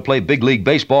Negro to play big league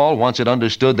baseball, wants it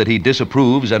understood that he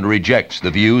disapproves and rejects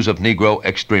the views of Negro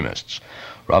extremists.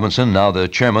 Robinson, now the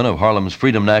chairman of Harlem's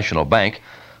Freedom National Bank,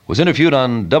 was interviewed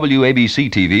on WABC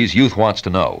TV's Youth Wants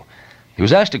to Know. He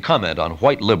was asked to comment on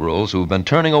white liberals who've been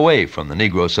turning away from the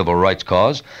Negro civil rights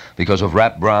cause because of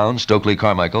Rap Brown, Stokely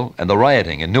Carmichael, and the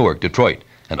rioting in Newark, Detroit,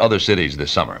 and other cities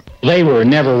this summer. They were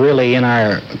never really in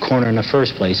our corner in the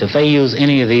first place. If they use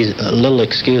any of these little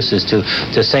excuses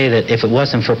to say that if it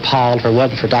wasn't for Paul, if it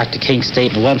wasn't for Dr. King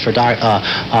State, if it wasn't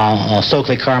for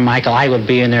Stokely Carmichael, I would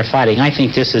be in there fighting. I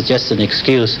think this is just an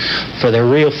excuse for the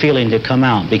real feeling to come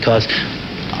out, because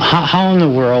how in the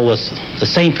world, with the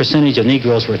same percentage of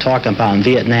Negroes we're talking about in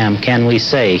Vietnam, can we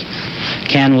say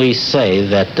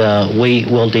that we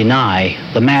will deny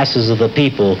the masses of the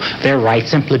people their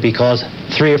rights simply because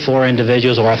 3 or 4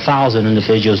 individuals or 1,000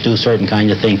 individuals do certain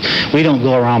kinds of things? We don't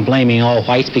go around blaming all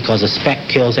whites because a speck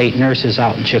kills 8 nurses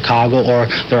out in Chicago, or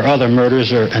there are other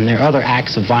murders and there are other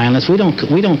acts of violence. We don't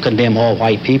condemn all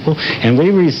white people, and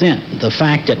we resent the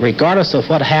fact that regardless of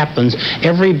what happens,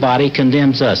 everybody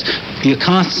condemns us. You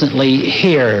constantly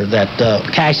hear that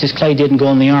Cassius Clay didn't go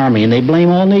in the Army, and they blame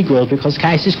all Negroes because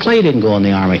Cassius Clay didn't go in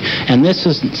the Army. And this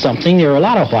is something, there are a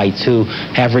lot of whites who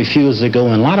have refused to go,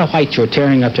 and a lot of whites who are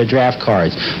tearing up their draft cards.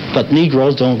 But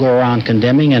Negroes don't go around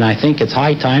condemning, and I think it's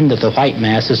high time that the white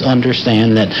masses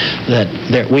understand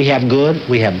that we have good,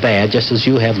 we have bad, just as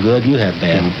you have good, you have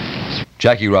bad.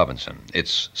 Jackie Robinson.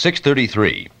 It's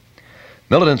 6:33.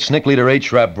 Militant SNCC leader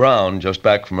H. Rap Brown, just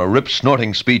back from a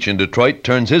rip-snorting speech in Detroit,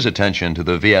 turns his attention to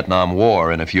the Vietnam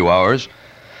War in a few hours.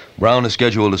 Brown is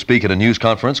scheduled to speak at a news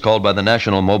conference called by the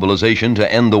National Mobilization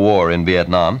to End the War in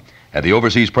Vietnam at the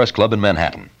Overseas Press Club in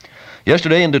Manhattan.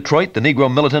 Yesterday in Detroit, the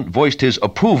Negro militant voiced his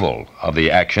approval of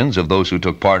the actions of those who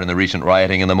took part in the recent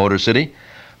rioting in the Motor City.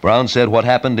 Brown said what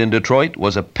happened in Detroit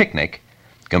was a picnic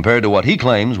compared to what he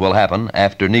claims will happen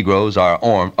after Negroes are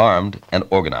armed and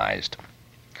organized.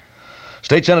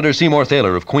 State Senator Seymour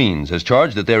Thaler of Queens has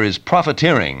charged that there is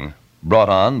profiteering brought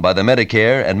on by the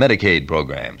Medicare and Medicaid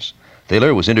programs.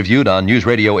 Thaler was interviewed on News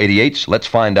Radio 88's Let's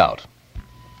Find Out.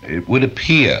 It would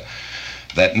appear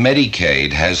that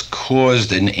Medicaid has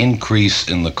caused an increase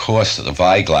in the cost of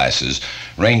eyeglasses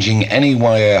ranging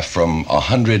anywhere from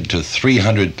 100 to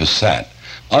 300%.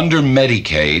 Under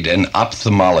Medicaid, an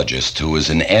ophthalmologist who is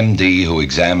an MD who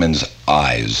examines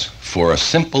eyes for a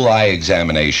simple eye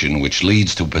examination which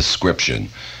leads to a prescription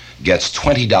gets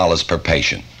 $20 per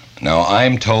patient. Now,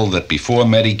 I'm told that before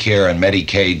Medicare and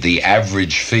Medicaid, the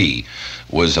average fee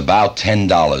was about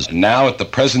 $10. Now, at the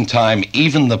present time,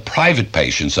 even the private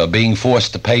patients are being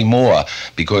forced to pay more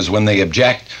because when they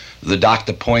object, the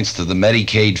doctor points to the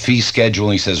Medicaid fee schedule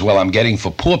and he says, well, I'm getting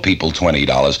for poor people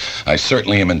 $20. I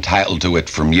certainly am entitled to it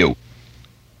from you.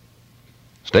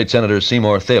 State Senator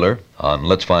Seymour Thaler on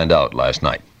Let's Find Out last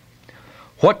night.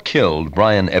 What killed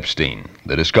Brian Epstein,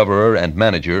 the discoverer and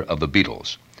manager of the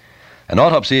Beatles? An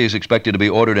autopsy is expected to be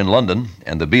ordered in London,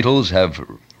 and the Beatles have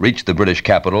reached the British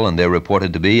capital, and they're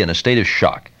reported to be in a state of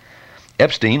shock.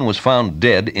 Epstein was found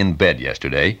dead in bed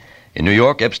yesterday. In New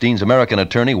York, Epstein's American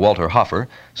attorney, Walter Hoffer,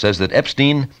 says that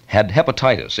Epstein had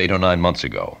hepatitis 8 or 9 months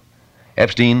ago.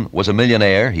 Epstein was a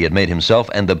millionaire. He had made himself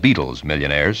and the Beatles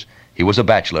millionaires. He was a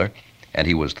bachelor, and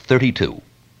he was 32.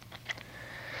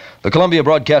 The Columbia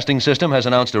Broadcasting System has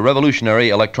announced a revolutionary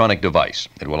electronic device.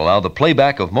 It will allow the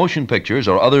playback of motion pictures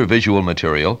or other visual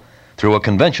material through a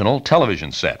conventional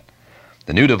television set.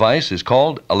 The new device is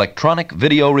called electronic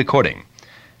video recording.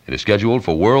 It is scheduled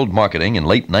for world marketing in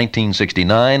late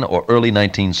 1969 or early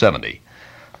 1970.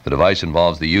 The device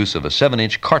involves the use of a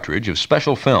 7-inch cartridge of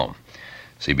special film.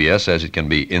 CBS says it can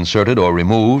be inserted or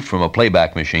removed from a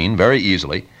playback machine very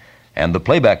easily, and the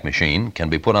playback machine can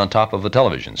be put on top of a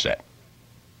television set.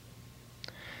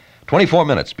 24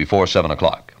 minutes before 7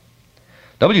 o'clock.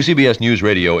 WCBS News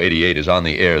Radio 88 is on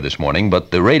the air this morning, but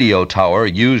the radio tower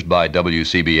used by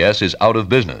WCBS is out of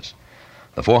business.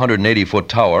 The 480-foot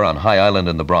tower on High Island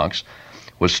in the Bronx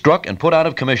was struck and put out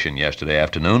of commission yesterday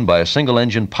afternoon by a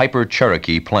single-engine Piper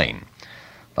Cherokee plane.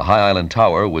 The High Island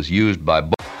tower was used by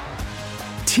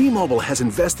T-Mobile has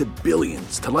invested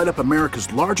billions to light up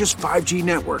America's largest 5G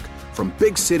network, from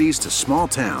big cities to small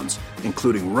towns,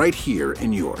 including right here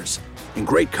in yours. And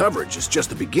great coverage is just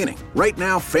the beginning. Right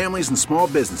now, families and small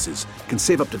businesses can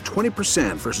save up to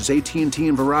 20% versus AT&T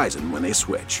and Verizon when they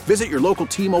switch. Visit your local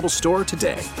T-Mobile store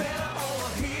today.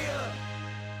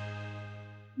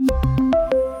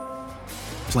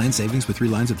 Plan savings with 3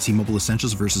 lines of T-Mobile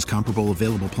Essentials versus comparable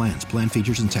available plans. Plan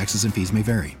features and taxes and fees may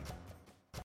vary.